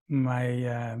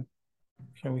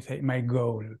shall we say, my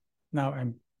goal. Now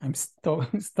I'm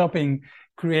stopping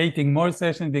creating more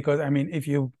sessions, because I mean, if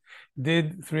you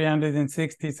did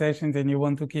 360 sessions and you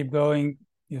want to keep going,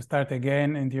 you start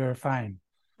again and you're fine.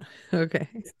 Okay.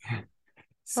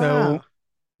 So wow.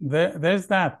 there's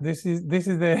that. This is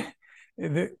the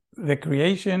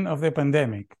creation of the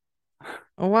pandemic.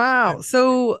 Wow.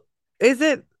 So is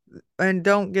it, and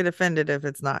don't get offended if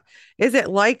it's not, is it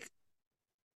like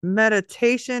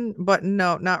meditation? But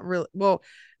no, not really. Well,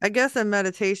 I guess in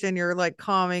meditation, you're like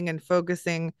calming and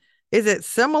focusing. Is it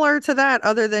similar to that,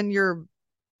 other than you're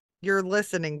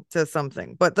listening to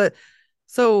something? But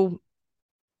so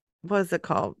what is it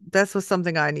called? That's what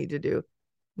something I need to do.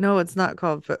 No, it's not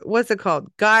called. What's it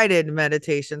called? Guided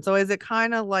meditation. So is it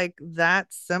kind of like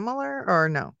that similar, or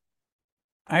no?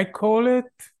 I call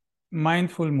it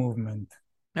mindful movement.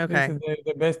 This Okay. is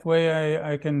the best way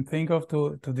I can think of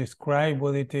to describe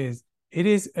what it is. It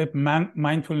is a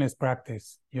mindfulness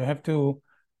practice. You have to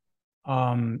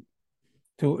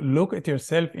look at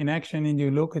yourself in action, and you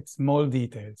look at small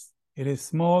details. It is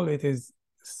small, it is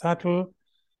subtle,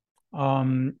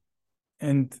 and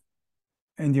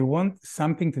you want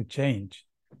something to change.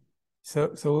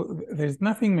 So there's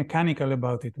nothing mechanical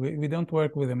about it. We don't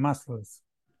work with the muscles.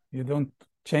 You don't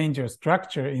change your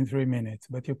structure in 3 minutes,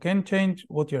 but you can change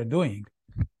what you're doing.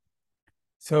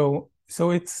 So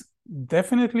it's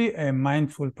definitely a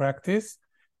mindful practice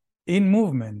in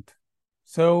movement.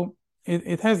 So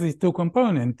it has these two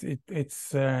components.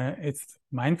 It's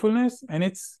mindfulness and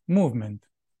it's movement.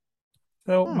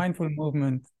 So mindful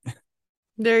movement.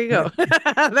 There you go.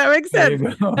 That makes There sense.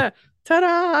 you go.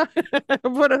 Ta-da!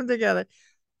 Put them together.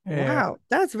 Yeah. Wow,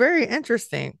 that's very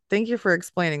interesting. Thank you for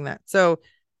explaining that. So,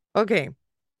 okay,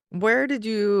 where did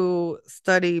you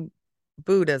study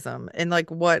Buddhism, and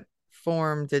like what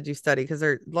form did you study? Because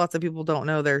there lots of people don't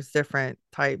know there's different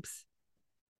types.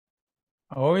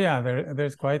 Oh yeah,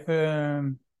 there's quite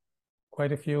a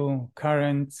few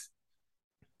currents.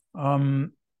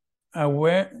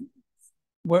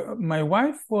 My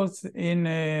wife was in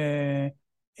a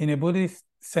Buddhist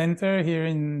center here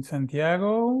in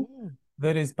Santiago.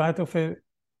 That is part of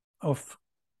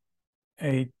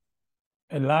a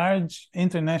large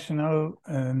international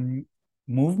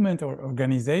movement or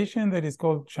organization that is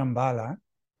called Shambhala.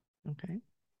 Okay.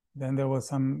 Then there was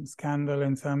some scandal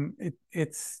and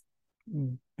it's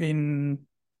been,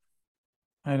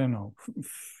 I don't know,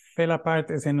 fell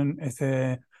apart as an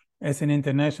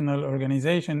international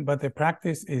organization, but the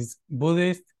practice is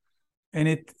Buddhist, and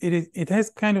it has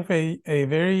kind of a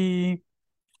very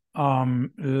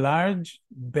large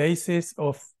basis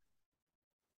of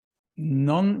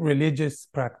non-religious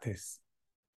practice.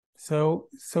 So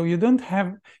you don't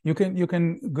have, you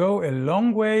can go a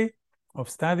long way of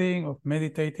studying, of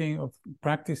meditating, of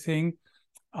practicing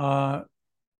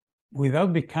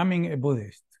without becoming a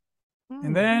Buddhist.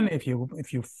 And then if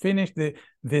you finish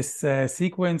this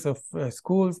sequence of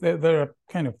schools, there are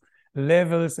kind of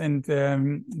levels and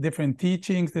different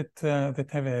teachings that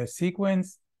have a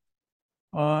sequence.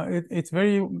 It's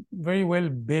very, very well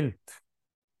built.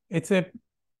 It's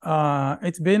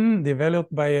been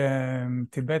developed by a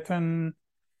Tibetan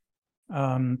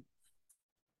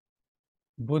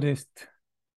Buddhist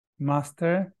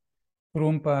master,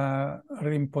 Trungpa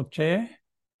Rinpoche,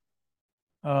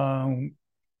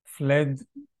 fled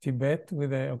Tibet with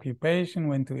the occupation,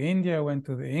 went to India, went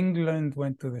to England,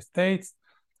 went to the States,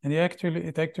 and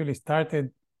it actually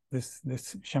started this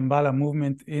Shambhala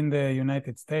movement in the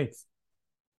United States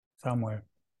somewhere.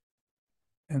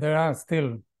 And there are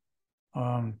still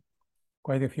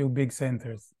quite a few big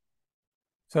centers.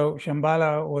 So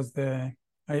Shambhala was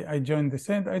I joined the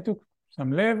center. I took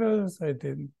some levels. I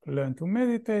did learn to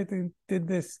meditate. I did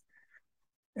this,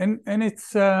 and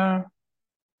it's part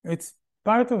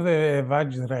of the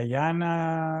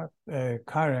Vajrayana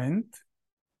current.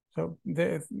 So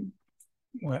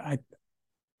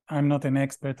I'm not an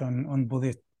expert on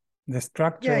Buddhist, the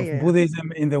structure of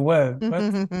Buddhism in the world,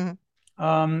 but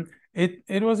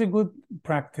it was a good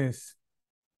practice,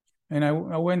 and I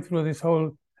went through this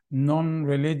whole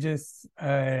non-religious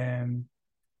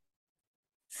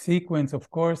sequence of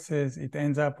courses. It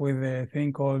ends up with a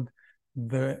thing called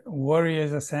the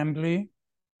Warriors Assembly,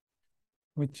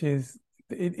 which is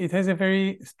it has a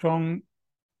very strong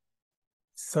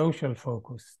social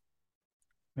focus,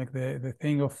 like the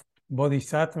thing of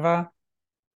bodhisattva.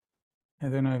 I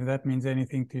don't know if that means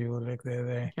anything to you, like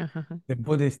the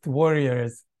Buddhist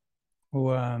warriors who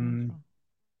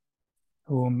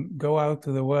go out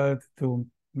to the world to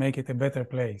make it a better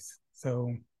place.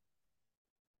 So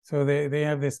they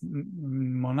have this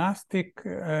monastic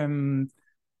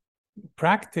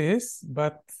practice,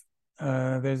 but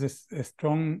there's a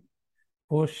strong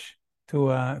push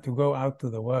to go out to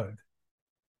the world.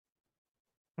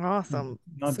 Awesome.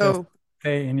 Not just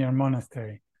stay in your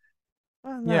monastery.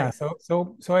 Oh, nice. Yeah,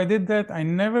 so I did that. I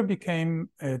never became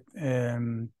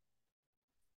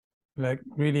like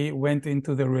really went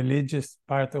into the religious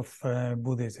part of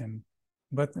Buddhism,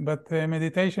 but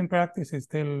meditation practice is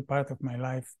still part of my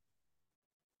life,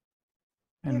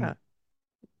 and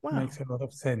makes a lot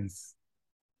of sense.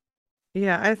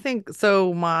 Yeah, I think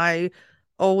so. My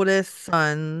oldest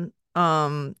son,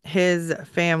 his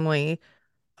family,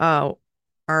 are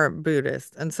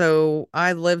Buddhist, and so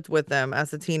I lived with them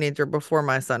as a teenager before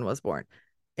my son was born,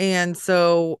 and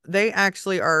so they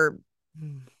actually are.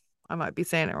 I might be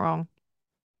saying it wrong.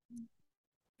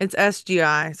 It's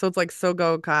SGI, so it's like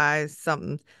Sogokai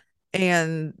something.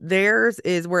 And theirs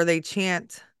is where they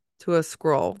chant to a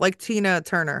scroll, like Tina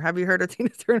Turner. Have you heard of Tina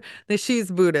Turner?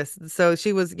 She's Buddhist, so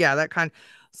she was that kind.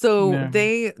 So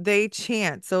they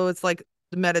chant. So it's like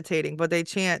meditating, but they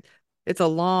chant. It's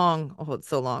it's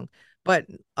so long, but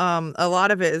a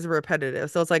lot of it is repetitive.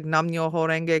 So it's like Nam Myoho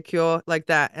Renge Kyo, like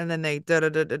that, and then they da da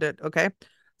da da da. Okay,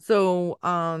 so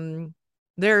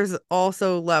there's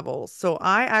also levels. So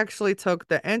I actually took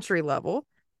the entry level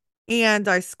and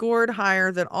I scored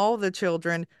higher than all the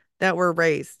children that were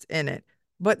raised in it.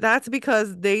 But that's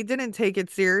because they didn't take it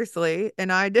seriously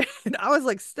and I did. I was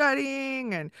like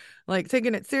studying and like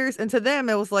taking it serious, and to them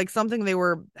it was like something they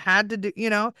had to do,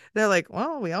 They're like,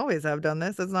 "Well, we always have done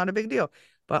this. It's not a big deal."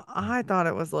 But I thought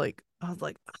it was like I was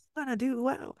like, "I'm gonna do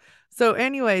well." So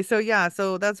anyway,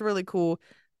 so that's really cool.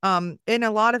 And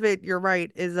a lot of it, you're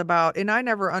right, is about, and I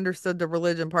never understood the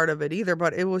religion part of it either,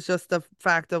 but it was just the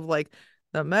fact of like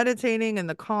the meditating and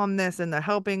the calmness and the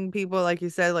helping people, like you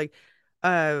said, like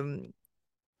um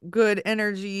good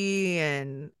energy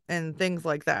and things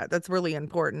like that. That's really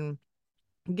important.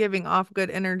 Giving off good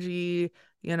energy,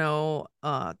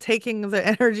 taking the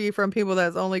energy from people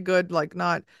that's only good, like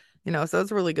not, so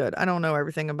it's really good. I don't know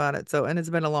everything about it. So, and it's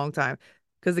been a long time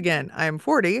because again, I am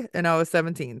 40 and I was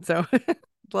 17. So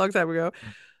a long time ago.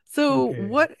 So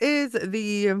what is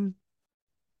the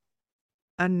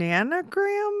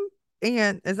anagram?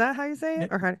 And is that how you say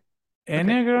it? Or how?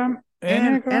 Enneagram?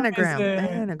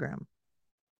 Enneagram.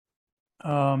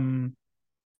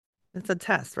 Is it's a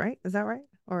test, right? Is that right?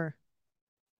 Or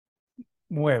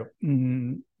well,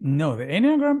 no, the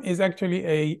Enneagram is actually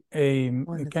a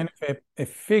kind of a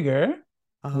figure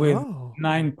with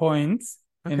 9 points,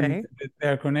 and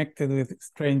they're connected with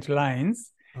strange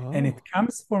lines. And it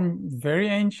comes from very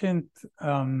ancient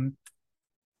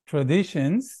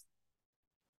traditions,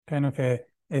 kind of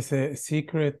as a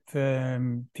secret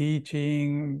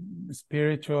teaching,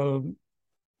 spiritual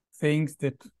things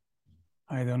that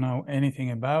I don't know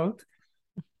anything about.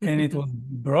 And it was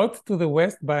brought to the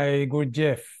West by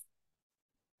Gurdjieff,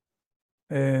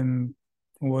 who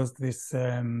was this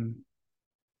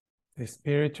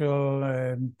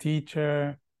spiritual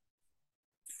teacher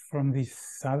from the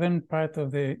southern part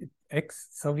of the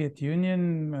ex-Soviet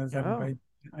Union. I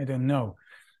don't know.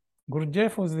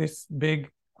 Gurdjieff was this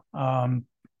big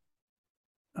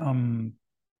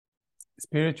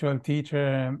spiritual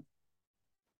teacher.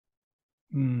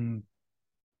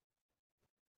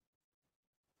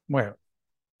 Well,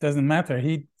 doesn't matter.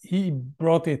 He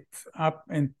brought it up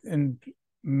and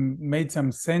made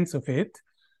some sense of it,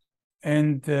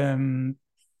 and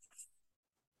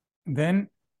then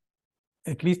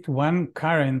at least one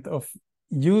current of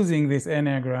using this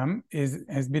Enneagram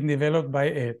has been developed by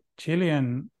a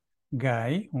Chilean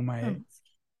guy whom I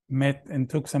met and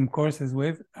took some courses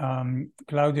with,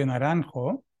 Claudio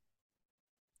Naranjo.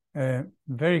 a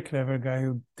very clever guy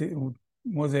who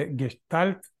was a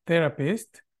Gestalt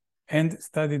therapist and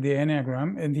studied the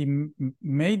Enneagram, and he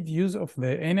made use of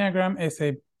the Enneagram as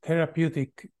a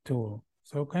therapeutic tool.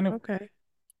 So kind of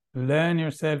learn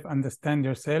yourself, understand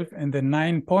yourself, and the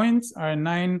 9 points are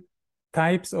 9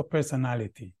 types of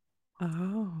personality.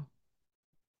 Oh.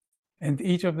 And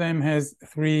each of them has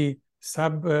 3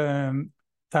 sub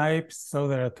types, so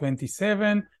there are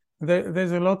 27.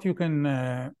 There's a lot you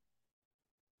can...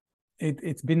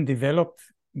 It's been developed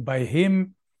by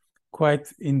him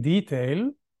quite in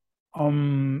detail.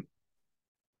 And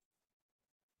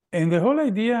the whole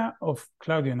idea of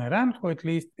Claudio Naranjo, at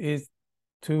least, is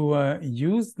to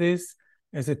use this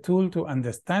as a tool to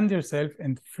understand yourself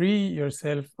and free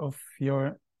yourself of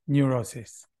your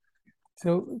neurosis.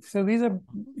 So these are...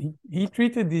 He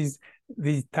treated these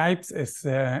types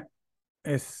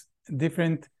as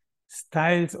different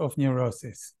styles of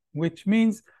neurosis, which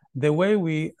means the way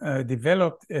we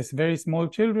developed as very small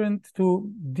children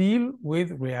to deal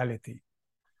with reality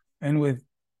and with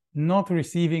not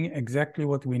receiving exactly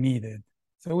what we needed.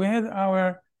 So we had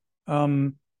our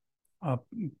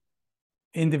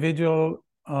individual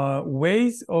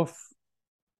ways of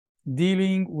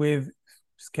dealing with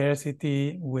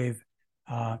scarcity, with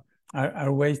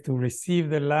our ways to receive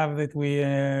the love that we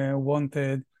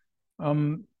wanted.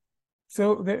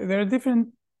 So there are different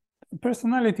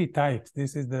personality types.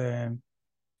 This is the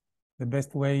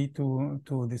best way to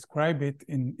describe it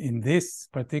in this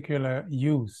particular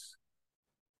use.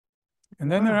 And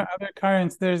then there are other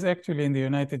currents. There's actually in the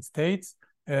United States,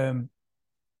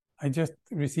 I just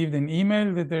received an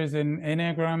email that there's an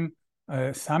Enneagram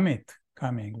summit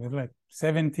coming with like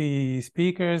 70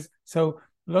 speakers. So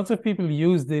lots of people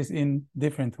use this in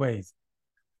different ways.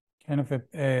 Kind of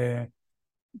a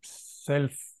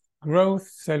self-growth,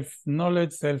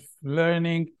 self-knowledge,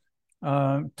 self-learning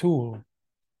tool.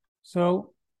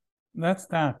 So that's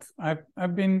that.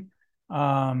 I've been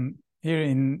here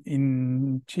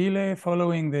in Chile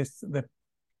following the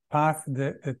path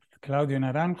that Claudio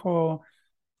Naranjo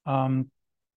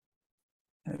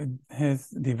has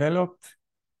developed,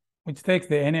 which takes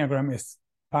the Enneagram as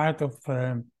part of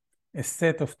a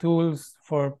set of tools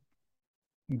for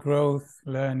growth,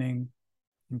 learning,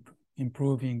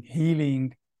 improving,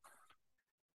 healing,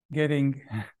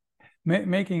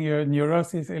 making your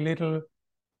neurosis a little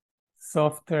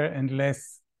softer and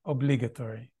less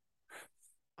obligatory.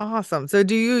 Awesome. So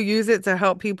do you use it to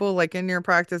help people like in your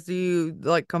practice? Do you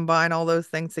like combine all those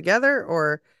things together,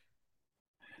 or?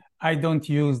 I don't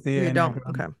use the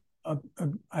Enneagram.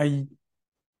 Okay.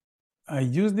 I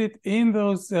used it in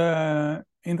those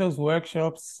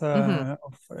workshops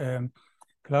of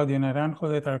Claudio Naranjo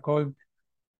that are called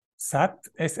SAT,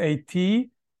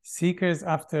 S-A-T, Seekers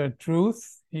After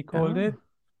Truth, he called it.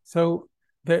 So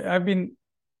I've been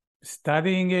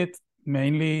studying it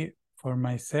mainly for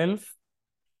myself,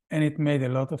 and it made a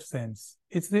lot of sense.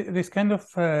 It's this kind of,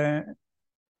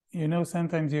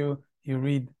 sometimes you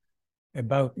read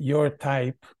about your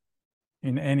type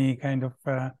in any kind of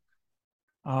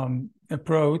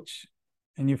approach,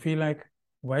 and you feel like,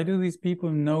 why do these people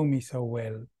know me so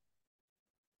well?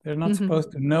 They're not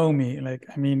supposed to know me. Like,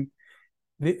 I mean,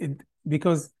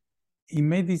 because he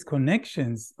made these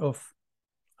connections of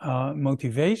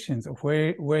motivations of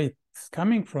where it's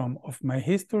coming from, of my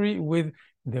history with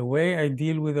the way I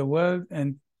deal with the world,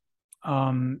 and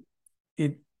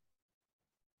it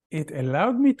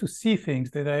allowed me to see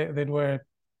things that were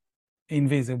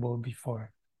invisible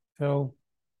before. So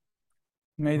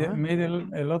made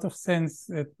a lot of sense.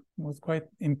 It was quite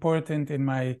important in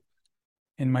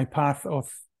my path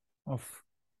of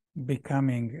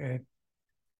becoming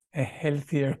a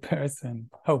healthier person,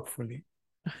 hopefully.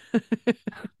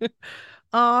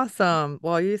 Awesome.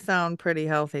 Well, you sound pretty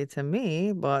healthy to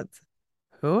me, but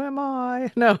who am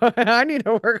I? No, I need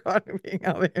to work on being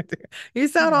healthy. You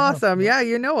sound awesome. Yeah,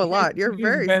 you know a lot. You're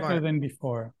very better smart. than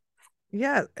before.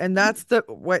 Yeah, and that's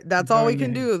all we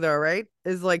can do though, right?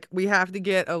 Is like we have to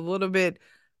get a little bit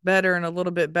better and a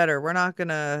little bit better. We're not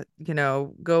gonna,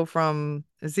 go from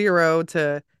 0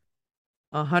 to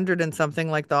 100 and something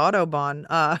like the Autobahn.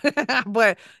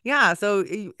 But yeah, so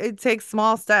it takes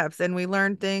small steps, and we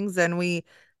learn things, and we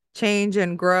change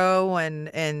and grow,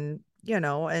 and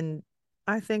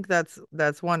I think that's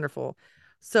wonderful.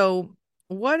 So,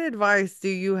 what advice do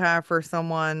you have for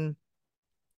someone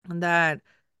that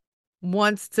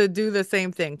wants to do the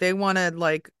same thing? They want to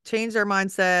like change their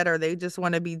mindset, or they just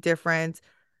want to be different.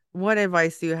 What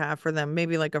advice do you have for them?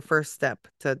 Maybe like a first step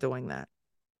to doing that.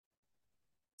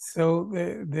 So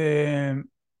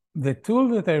the tool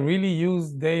that I really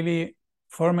use daily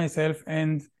for myself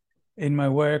and in my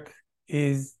work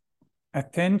is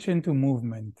attention to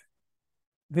movement.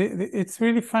 It's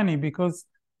really funny because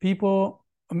people,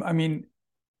 I mean,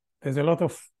 there's a lot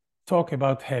of talk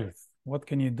about health. What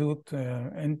can you do to,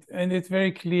 and it's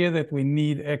very clear that we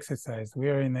need exercise.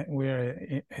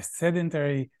 We're a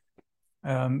sedentary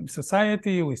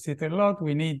society. We sit a lot.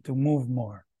 We need to move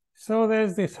more. So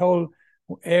there's this whole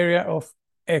area of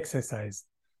exercise,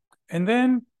 and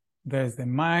then there's the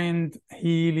mind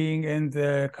healing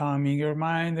and calming your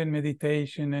mind and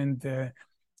meditation and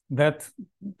that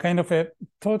kind of a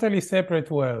totally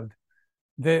separate world.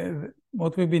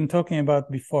 What we've been talking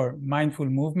about before, mindful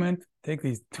movement, take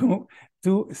these two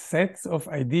sets of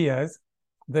ideas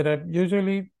that are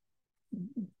usually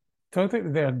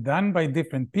totally, they're done by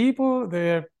different people.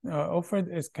 They're offered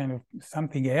as kind of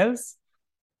something else.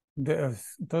 They're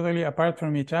totally apart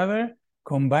from each other.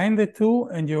 Combine the two,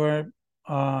 and you're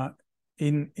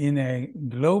in a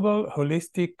global,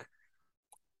 holistic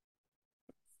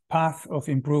path of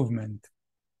improvement.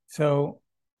 So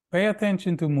pay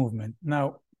attention to movement.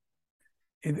 Now,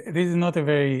 this is not a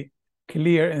very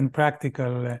clear and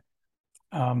practical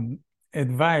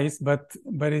advice, but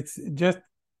it's just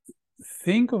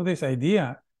think of this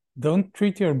idea. Don't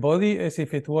treat your body as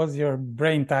if it was your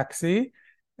brain taxi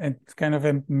and kind of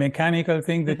a mechanical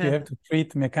thing that you have to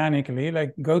treat mechanically.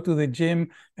 Like go to the gym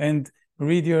and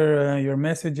read your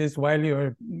messages while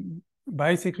you're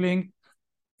bicycling.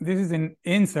 This is an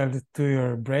insult to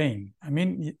your brain. I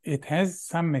mean, it has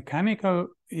some mechanical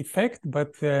effect,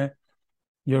 but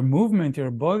your movement, your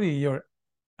body, your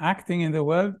acting in the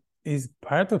world is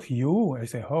part of you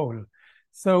as a whole.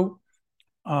 So,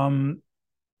 and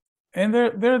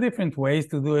there are different ways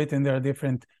to do it, and there are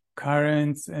different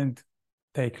currents. And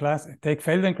take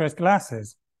Feldenkrais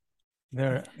classes.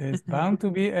 There is bound to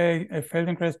be a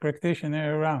Feldenkrais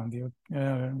practitioner around. You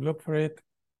look for it,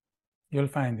 you'll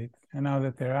find it. And now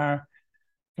that there are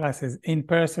classes in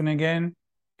person again,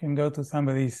 you can go to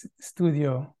somebody's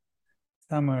studio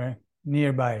somewhere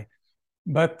nearby.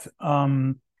 But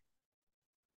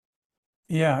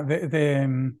yeah,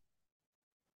 the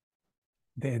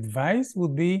advice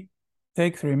would be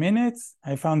take 3 minutes.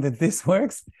 I found that this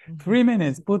works. 3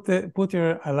 minutes. Put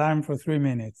your alarm for 3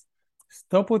 minutes.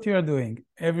 Stop what you are doing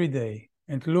every day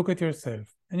and look at yourself.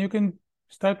 And you can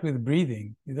start with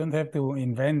breathing. You don't have to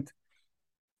invent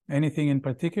anything in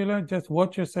particular. Just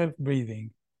watch yourself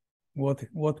breathing.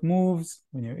 What moves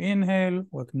when you inhale?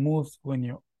 What moves when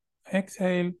you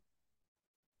exhale?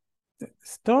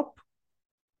 Stop.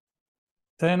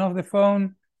 Turn off the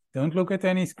phone. Don't look at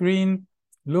any screen.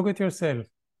 Look at yourself.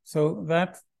 So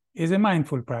that is a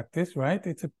mindful practice, right?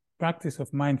 It's a practice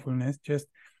of mindfulness. Just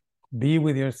be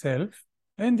with yourself,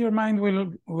 and your mind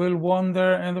will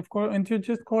wander, and of course, and you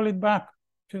just call it back,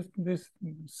 just this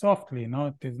softly. No,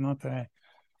 it is not a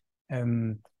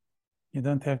you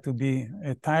don't have to be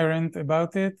a tyrant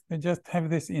about it. You just have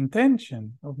this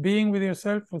intention of being with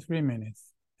yourself for 3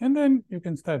 minutes, and then you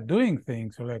can start doing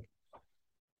things. So like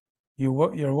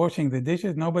you're washing the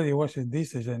dishes. Nobody washes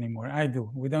dishes anymore. I do.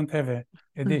 We don't have a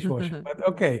dishwasher. But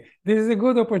okay, this is a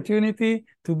good opportunity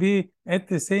to be at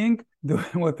the sink,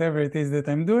 doing whatever it is that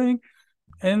I'm doing.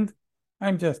 And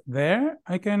I'm just there.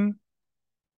 I can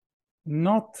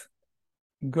not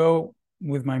go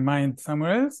with my mind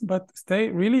somewhere else, but stay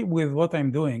really with what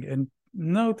I'm doing and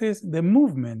notice the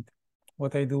movement,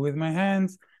 what I do with my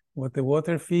hands, what the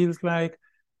water feels like,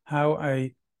 how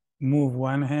I move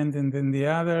one hand and then the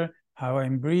other, how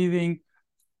I'm breathing.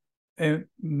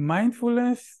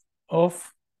 Mindfulness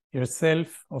of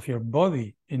yourself, of your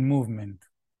body in movement.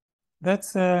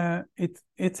 That's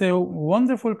it's a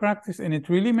wonderful practice, and it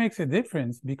really makes a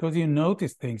difference because you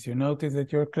notice things. You notice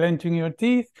that you're clenching your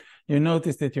teeth. You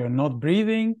notice that you're not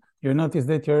breathing. You notice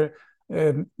that your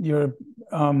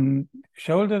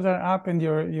shoulders are up, and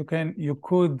you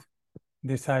could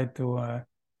decide to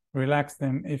relax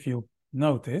them if you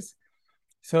notice.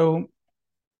 So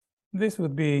this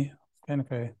would be kind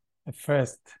of a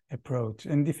first approach.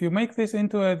 And if you make this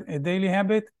into a daily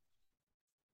habit,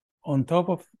 on top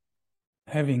of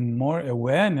having more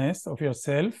awareness of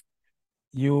yourself,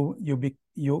 you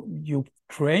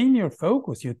train your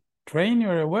focus, you train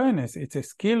your awareness. It's a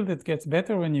skill that gets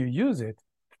better when you use it.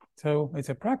 So it's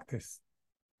a practice.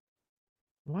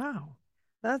 Wow,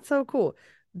 that's so cool.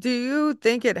 Do you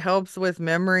think it helps with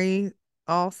memory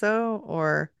also,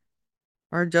 or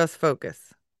just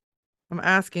focus? I'm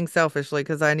asking selfishly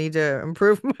because I need to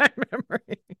improve my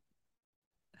memory.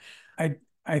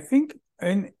 I think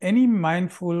any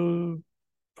mindful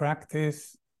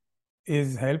practice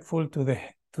is helpful to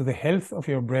the health of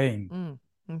your brain.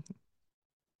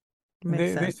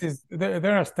 Makes sense.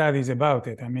 There are studies about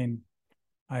it. I mean,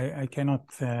 I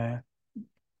cannot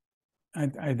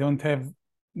I don't have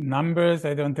numbers,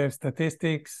 I don't have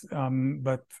statistics,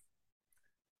 but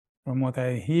from what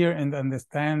I hear and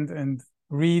understand and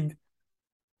read,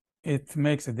 it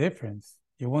makes a difference.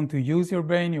 You want to use your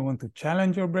brain, you want to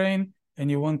challenge your brain, and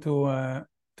you want to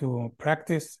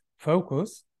practice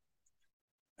focus,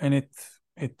 and it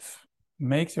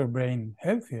makes your brain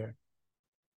healthier.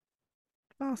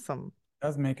 Awesome. It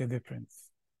does make a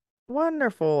difference.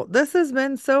 Wonderful. This has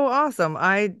been so awesome.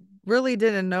 I really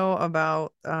didn't know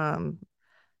about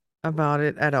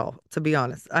it at all, to be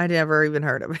honest. I never even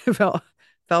heard of it,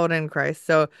 Feldenkrais.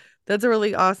 So that's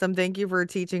really awesome. Thank you for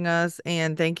teaching us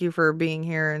and thank you for being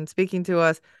here and speaking to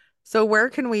us. So where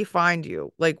can we find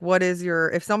you? Like what is your,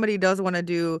 if somebody does want to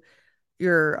do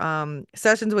your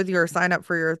sessions with you or sign up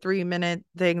for your 3 minute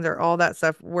things or all that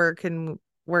stuff, where can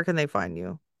they find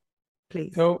you?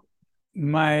 Please. So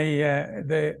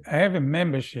I have a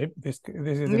membership. This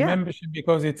is a Yeah. membership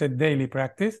because it's a daily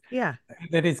practice Yeah.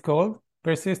 that is called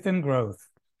Persistent Growth.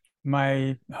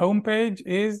 My homepage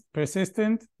is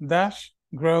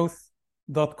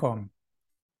persistent-growth.com.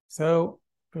 So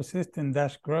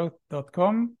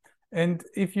persistent-growth.com. And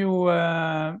if you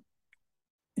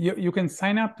can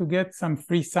sign up to get some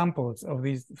free samples of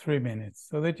these 3 minutes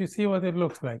so that you see what it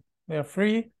looks like. They are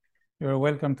free. You're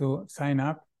welcome to sign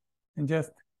up and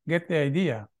just get the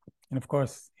idea. And of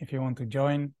course, if you want to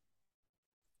join,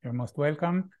 you're most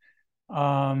welcome.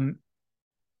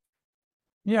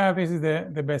 Yeah, this is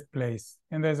the best place.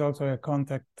 And there's also a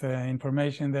contact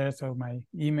information there. So my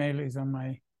email is on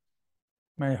my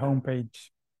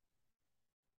homepage.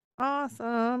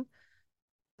 Awesome.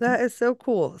 That is so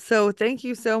cool. So thank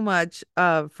you so much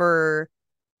for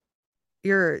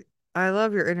your I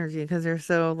love your energy because you're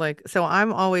so like so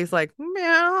I'm always like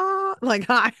meow like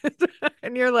hi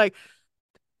and you're like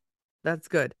that's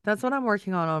good. That's what I'm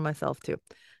working on myself too.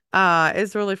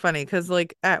 It's really funny because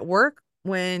like at work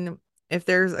when if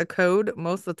there's a code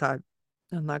most of the time,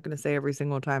 I'm not gonna say every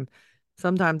single time.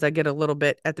 Sometimes I get a little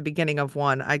bit at the beginning of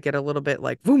one, I get a little bit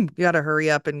like boom, you gotta hurry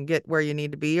up and get where you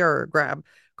need to be or grab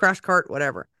crash cart,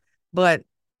 whatever. But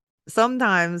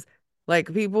sometimes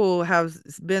like people have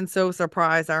been so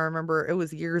surprised. I remember it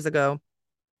was years ago,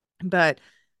 but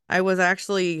I was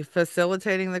actually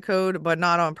facilitating the code, but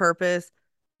not on purpose.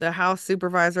 The house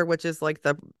supervisor, which is like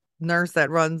the nurse that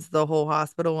runs the whole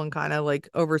hospital and kind of like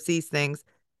oversees things,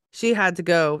 she had to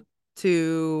go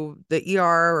to the ER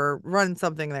or run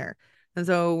something there. And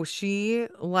so she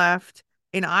left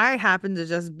and I happened to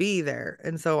just be there.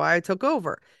 And so I took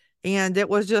over. And it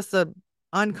was just a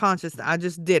unconscious, I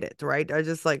just did it, right? I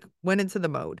just like went into the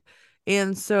mode.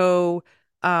 And so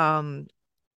um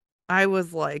I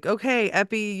was like, okay,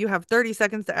 Epi, you have 30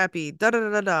 seconds to Epi. Da da da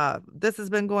da da. This has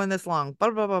been going this long.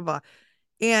 Blah blah blah blah.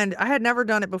 And I had never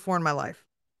done it before in my life.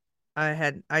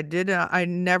 I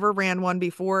never ran one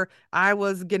before. I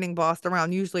was getting bossed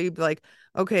around. Usually like,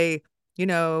 okay,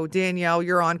 Danielle,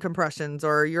 you're on compressions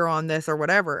or you're on this or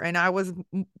whatever. And I was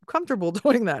comfortable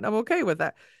doing that. I'm okay with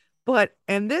that. But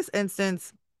in this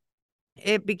instance,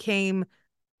 it became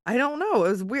I don't know. It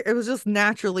was weird. It was just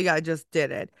naturally, I just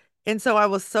did it. And so I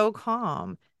was so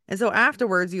calm. And so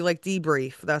afterwards, you like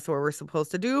debrief. That's what we're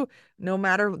supposed to do. No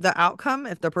matter the outcome,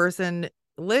 if the person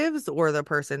lives or the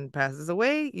person passes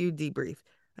away, you debrief.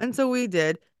 And so we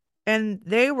did. And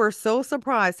they were so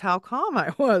surprised how calm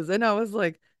I was. And I was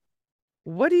like,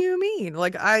 what do you mean?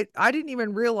 Like I didn't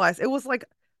even realize it was like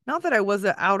not that I was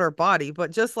an outer body,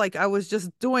 but just like I was just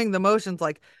doing the motions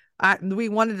like we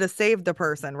wanted to save the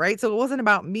person, right? So it wasn't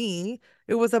about me,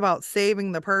 it was about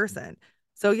saving the person.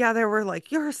 So yeah, they were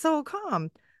like, "You're so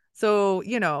calm." So,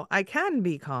 I can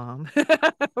be calm.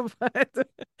 But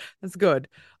it's good.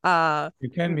 You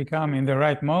can become in the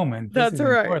right moment. This That's is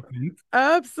right. important.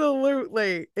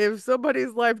 Absolutely. If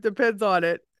somebody's life depends on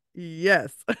it,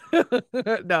 yes.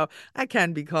 No, I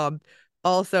can be calm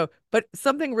also. But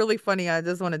something really funny I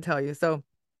just want to tell you. So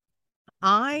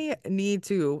I need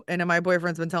to, and my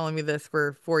boyfriend's been telling me this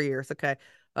for 4 years. Okay.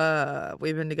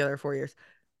 We've been together 4 years.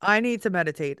 I need to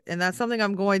meditate, and that's something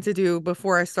I'm going to do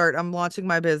before I start. I'm launching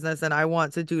my business, and I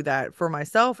want to do that for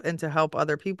myself and to help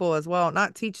other people as well.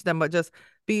 Not teach them, but just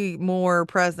be more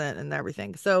present and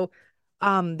everything. So,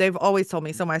 they've always told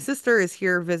me. So my sister is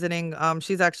here visiting.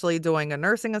 She's actually doing a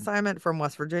nursing assignment from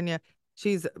West Virginia.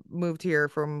 She's moved here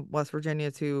from West Virginia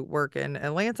to work in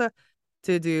Atlanta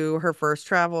to do her first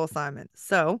travel assignment.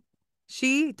 So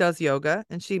she does yoga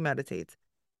and she meditates.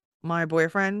 My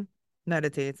boyfriend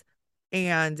meditates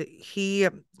and he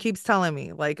keeps telling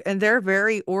me like, and they're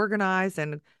very organized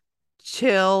and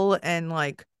chill and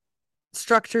like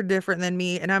structured different than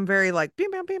me, and I'm very like pew,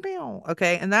 pew, pew, pew,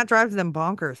 okay, and that drives them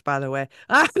bonkers, by the way.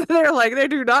 They're like, they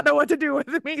do not know what to do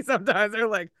with me sometimes. They're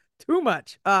like, too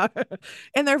much.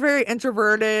 And they're very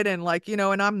introverted and like,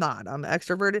 and I'm not. I'm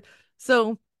extroverted.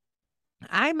 So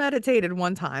I meditated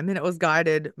one time, and it was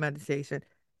guided meditation.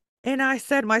 And I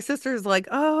said, my sister's like,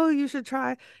 oh, you should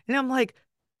try. And I'm like,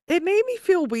 it made me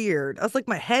feel weird. I was like,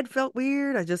 my head felt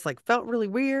weird. I just like felt really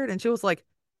weird. And she was like,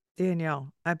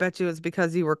 Danielle, I bet you it's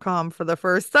because you were calm for the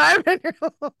first time. And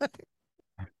you're like,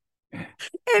 and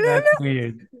then, That's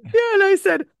weird. yeah, and I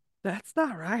said, that's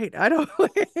not right. I don't,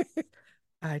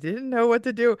 I didn't know what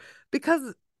to do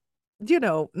because,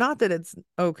 not that it's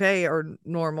okay or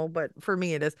normal, but for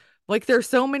me it is. Like there's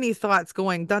so many thoughts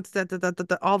going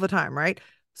all the time, right?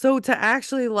 So to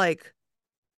actually like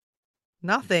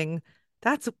nothing,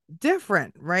 that's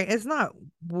different, right? It's not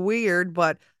weird,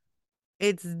 but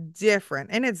it's different.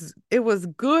 And it was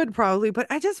good probably, but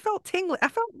I just felt tingly. I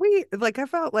felt weird. Like I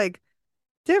felt like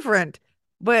different.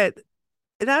 But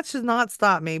that should not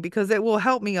stop me because it will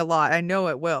help me a lot. I know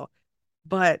it will.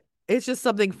 But it's just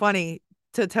something funny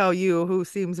to tell you who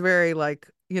seems very like,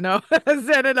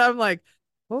 said it. I'm like,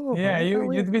 oh, Yeah, isn't that you'd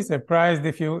weird? be surprised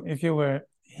if you were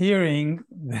hearing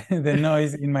the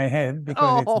noise in my head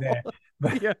because it's Oh, there.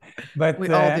 But yeah, but we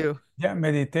all do. yeah,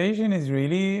 meditation is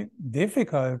really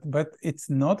difficult, but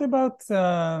it's not about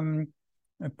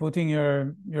putting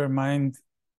your mind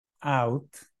out.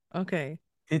 Okay.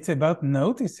 It's about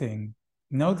noticing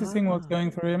what's Ah, going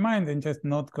through your mind and just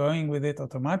not going with it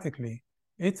automatically.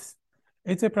 It's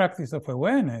it's a practice of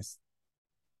awareness.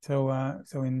 So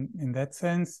in that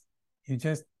sense, you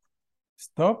just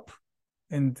stop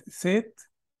and sit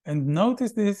and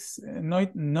notice this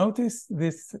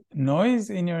noise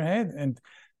in your head. And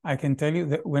I can tell you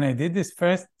that when I did this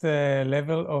first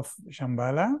level of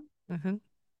Shambhala, mm-hmm.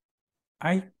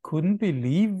 I couldn't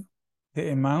believe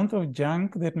the amount of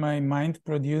junk that my mind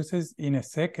produces in a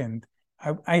second.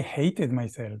 I hated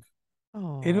myself.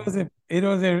 Oh, It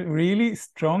was a really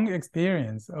strong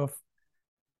experience of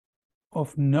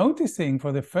noticing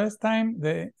for the first time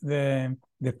the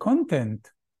content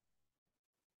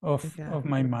yeah. of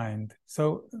my mind.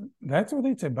 So that's what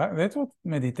it's about. That's what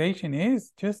meditation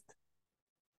is. Just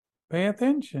pay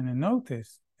attention and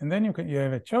notice. And then you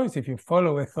have a choice if you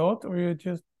follow a thought or you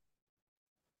just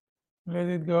let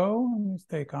it go and you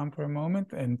stay calm for a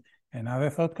moment and another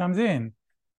thought comes in.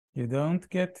 You don't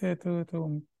get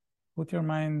to put your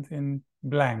mind in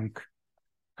blank.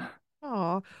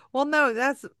 Oh, well, no,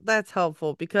 that's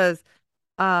helpful because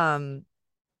um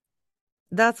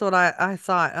that's what I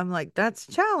thought. I'm like, that's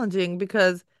challenging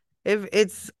because if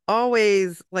it's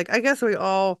always like I guess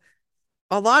a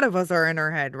lot of us are in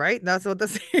our head, right? That's what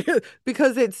this is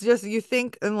because it's just you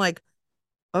think and like,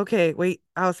 okay, wait,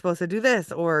 I was supposed to do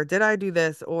this, or did I do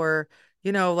this, or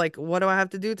like what do I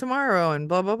have to do tomorrow, and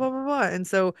blah blah blah blah blah. And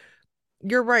so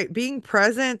you're right, being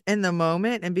present in the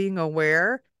moment and being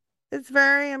aware is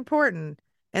very important.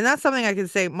 And that's something I can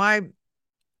say.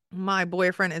 My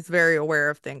boyfriend is very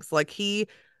aware of things. Like he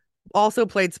also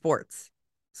played sports.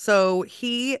 So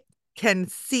he can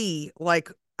see,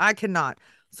 like, I cannot.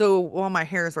 So, well, my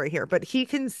hair is right here, but he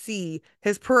can see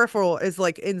his peripheral is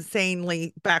like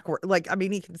insanely backward. Like, I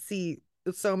mean, he can see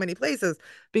so many places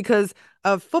because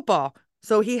of football.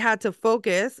 So he had to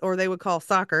focus, or they would call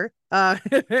soccer,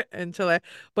 in Chile,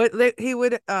 but he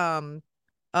would, not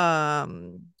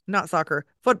soccer,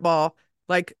 football,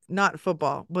 like not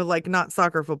football, but like not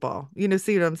soccer football.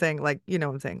 See what I'm saying? Like, you know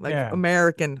what I'm saying? Like Yeah,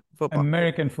 American football.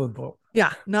 American football.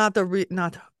 Yeah, not I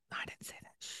didn't say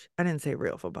that. Shh. I didn't say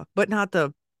real football, but not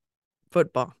the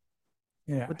football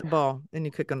Yeah. with the ball and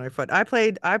you kick on their foot. I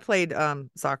played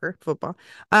soccer, football.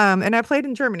 And I played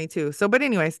in Germany too. So but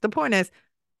anyways, the point is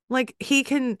like he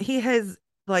has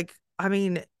like I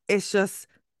mean, it's just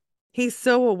he's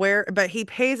so aware, but he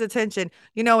pays attention,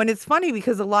 and it's funny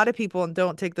because a lot of people, and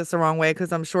don't take this the wrong way,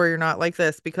 because I'm sure you're not like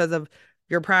this because of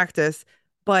your practice,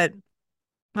 but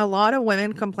a lot of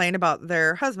women complain about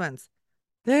their husbands.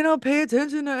 They don't pay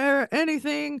attention to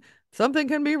anything. Something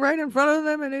can be right in front of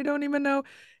them and they don't even know.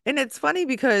 And it's funny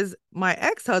because my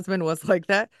ex-husband was like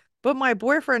that, but my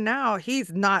boyfriend now,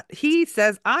 he's not. He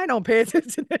says, I don't pay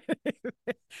attention to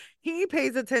anything. He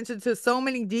pays attention to so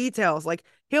many details. Like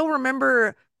he'll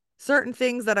remember certain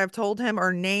things that I've told him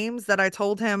or names that I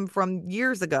told him from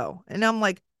years ago. And I'm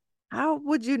like, how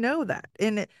would you know that?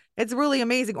 And it's really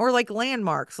amazing. Or like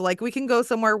landmarks. Like we can go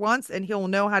somewhere once and he'll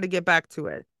know how to get back to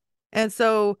it. And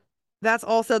so that's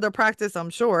also the practice, I'm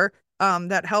sure,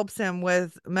 that helps him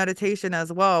with meditation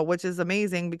as well, which is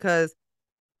amazing because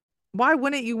why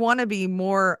wouldn't you want to be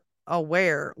more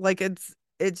aware? Like it's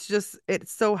just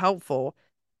it's so helpful.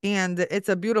 And it's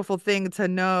a beautiful thing to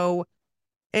know.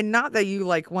 And not that you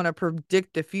like want to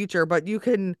predict the future, but you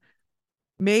can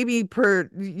maybe prevent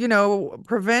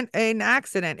an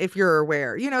accident if you're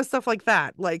aware, stuff like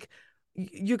that. Like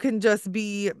you can just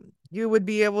be, you would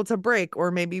be able to brake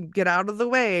or maybe get out of the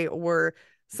way or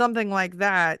something like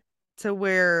that, to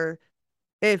where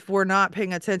if we're not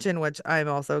paying attention, which I'm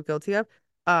also guilty of.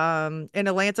 In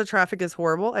Atlanta, traffic is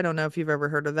horrible. I don't know if you've ever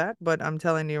heard of that, but I'm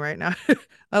telling you right now,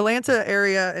 Atlanta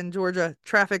area in Georgia,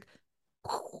 traffic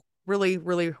really,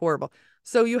 really horrible.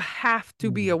 So you have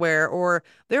to be Mm. aware. Or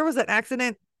there was an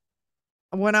accident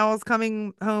when I was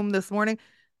coming home this morning,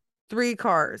 3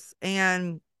 cars,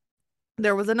 and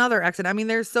there was another accident. I mean,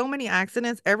 there's so many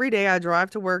accidents every day I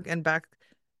drive to work and back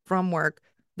from work.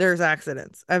 There's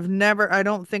accidents. I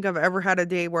don't think I've ever had a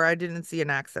day where I didn't see an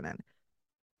accident,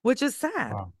 which is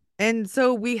sad. Wow. And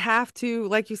so we have to,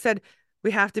 like you said,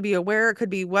 we have to be aware. It could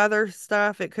be weather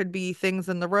stuff, it could be things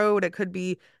in the road, it could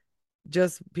be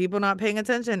just people not paying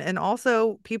attention. And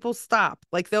also, people stop.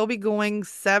 Like they'll be going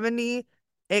 70,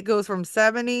 it goes from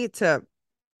 70 to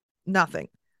nothing.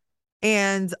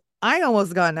 And I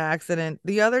almost got in an accident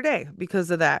the other day because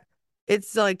of that.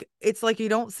 It's like you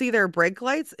don't see their brake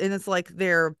lights, and it's like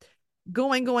they're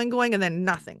going, going, going, and then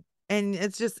nothing. And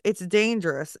it's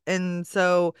dangerous. And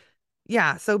so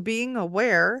yeah, so being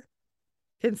aware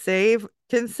can save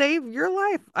your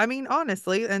life. I mean,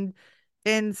 honestly,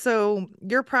 and so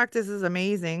your practice is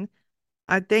amazing.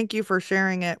 I thank you for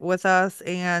sharing it with us,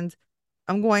 and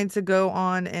I'm going to go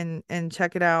on and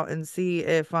check it out and see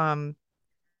if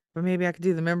but maybe I could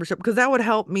do the membership, because that would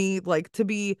help me like to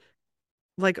be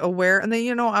like aware. And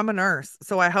then I'm a nurse,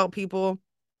 so I help people.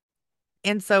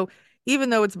 And so even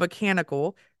though it's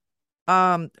mechanical,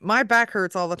 my back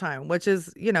hurts all the time, which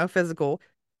is, physical.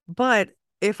 But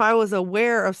if I was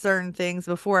aware of certain things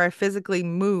before I physically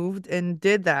moved and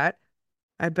did that,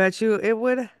 I bet you it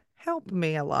would help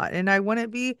me a lot. And I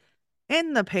wouldn't be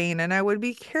in the pain, and I would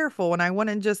be careful, and I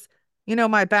wouldn't just,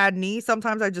 my bad knee.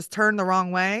 Sometimes I just turn the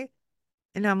wrong way,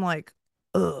 and I'm like,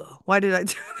 ugh, why did I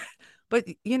do that? But,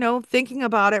 thinking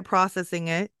about it, processing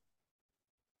it,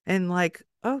 and like,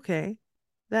 okay,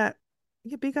 that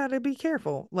you gotta be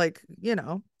careful. Like,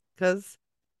 because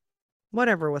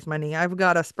whatever with my knee, I've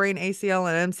got a sprained ACL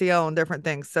and MCL and different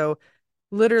things. So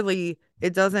literally,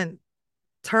 it doesn't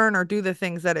turn or do the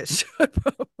things that it should.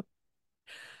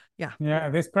 Yeah. Yeah,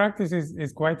 this practice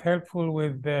is quite helpful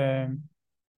with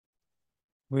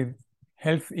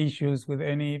health issues,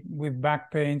 with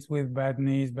back pains, with bad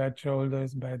knees, bad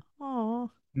shoulders, bad Oh,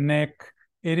 neck.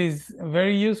 It is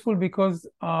very useful because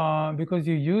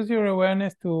you use your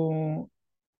awareness to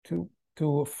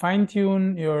to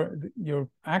fine-tune your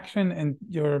action and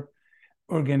your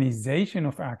organization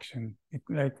of action,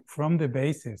 like from the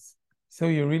basis. So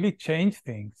you really change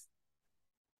things.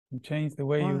 You change the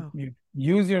way wow. you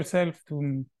use yourself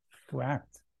to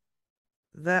act.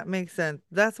 That makes sense.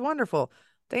 That's wonderful.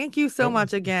 Thank you so So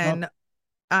much it's not, again.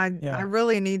 I yeah,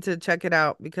 really need to check it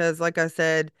out because like I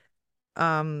said,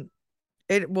 um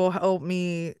it will help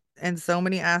me in so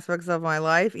many aspects of my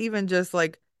life, even just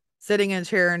like sitting in a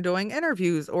chair and doing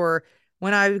interviews, or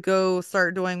when I go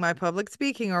start doing my public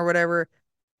speaking or whatever,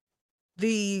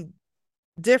 the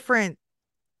different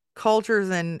cultures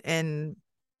and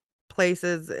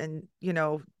places, and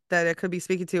that it could be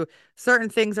speaking to, certain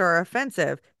things are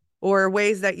offensive, or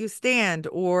ways that you stand,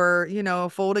 or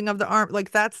folding of the arm,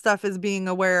 like that stuff is being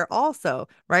aware also,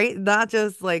 right? Not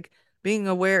just like being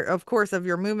aware of course of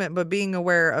your movement, but being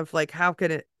aware of like how could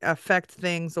it affect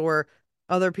things, or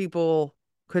other people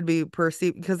could be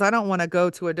perceived, because I don't want to go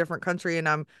to a different country and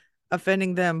I'm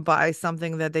offending them by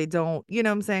something that they don't, what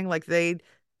I'm saying, like they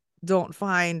don't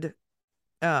find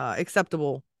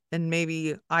acceptable, and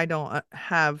maybe I don't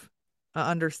have an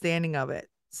understanding of it.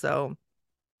 So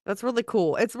that's really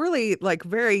cool. It's really like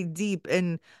very deep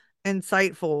and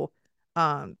insightful,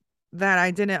 um that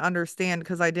I didn't understand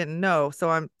because I didn't know.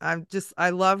 So I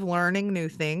love learning new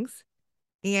things,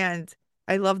 and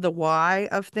I love the why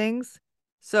of things.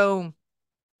 So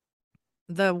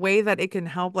the way that it can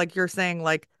help, like you're saying,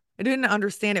 like I didn't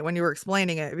understand it when you were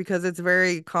explaining it because it's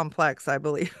very complex, I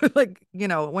believe. Like,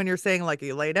 when you're saying like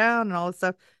you lay down and all this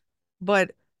stuff,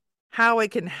 but how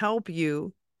it can help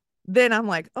you, then I'm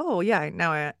like, oh yeah,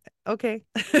 now okay.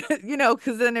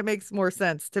 Because then it makes more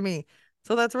sense to me.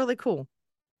 So that's really cool.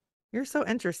 You're so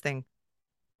interesting.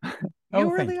 oh, You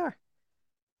thank really you. are.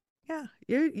 Yeah.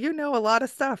 You know a lot of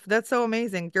stuff. That's so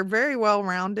amazing. You're very well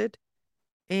rounded,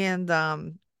 and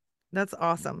that's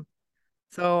awesome.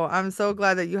 So I'm so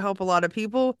glad that you help a lot of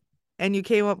people, and you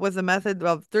came up with a method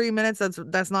of 3 minutes.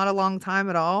 That's not a long time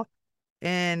at all.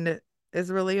 And it's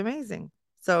really amazing.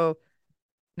 So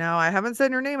Now, I haven't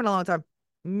said your name in a long time.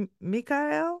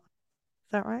 Mikael?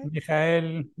 Is that right?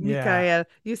 Michael, yeah, Mikael.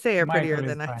 You say it prettier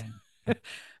Michael is than I fine. do.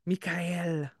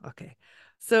 Mikael. Okay.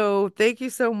 So thank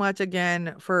you so much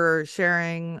again for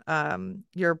sharing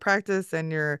your practice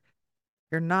and your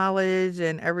knowledge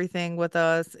and everything with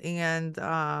us, and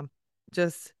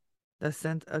just the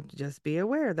sense of just be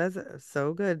aware. That's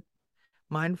so good.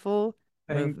 Mindful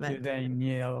Thank you, movement.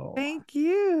 Danielle. Thank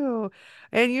you.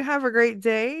 And you have a great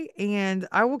day, and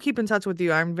I will keep in touch with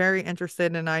you. I'm very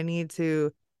interested and I need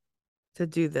to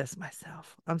do this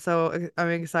myself. I'm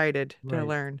excited to Right.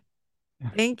 learn.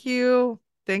 Thank you.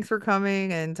 Thanks for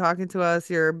coming and talking to us.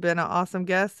 You've been an awesome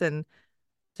guest, and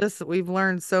just we've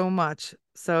learned so much.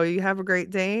 So you have a great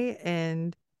day,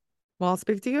 and we'll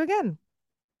speak to you again.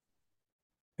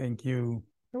 Thank you.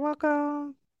 You're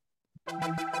welcome.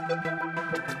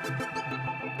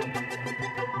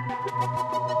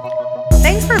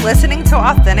 Thanks for listening to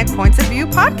Authentic Points of View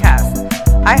podcast.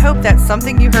 I hope that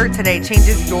something you heard today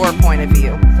changes your point of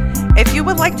view. If you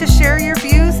would like to share your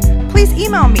views, please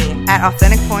email me at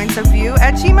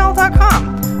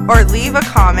authenticpointsofview@gmail.com or leave a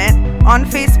comment on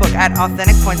Facebook at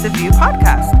Authentic Points of View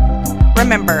podcast.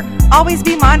 Remember, always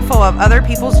be mindful of other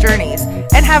people's journeys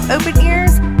and have open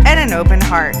ears and an open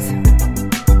heart.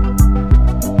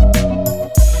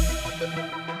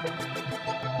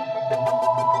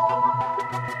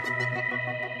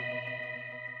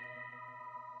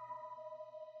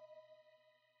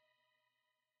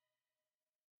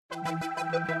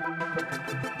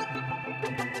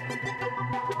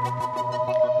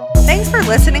 Thanks for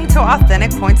listening to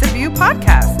Authentic Points of View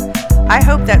podcast. I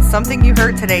hope that something you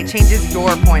heard today changes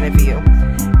your point of view.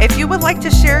 If you would like to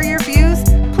share your views,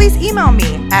 please email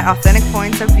me at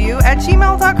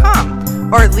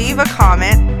authenticpointsofview@gmail.com or leave a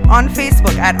comment on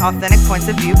Facebook at Authentic Points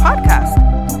of View podcast.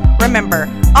 Remember,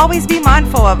 always be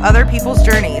mindful of other people's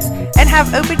journeys and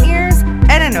have open ears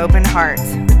and an open heart.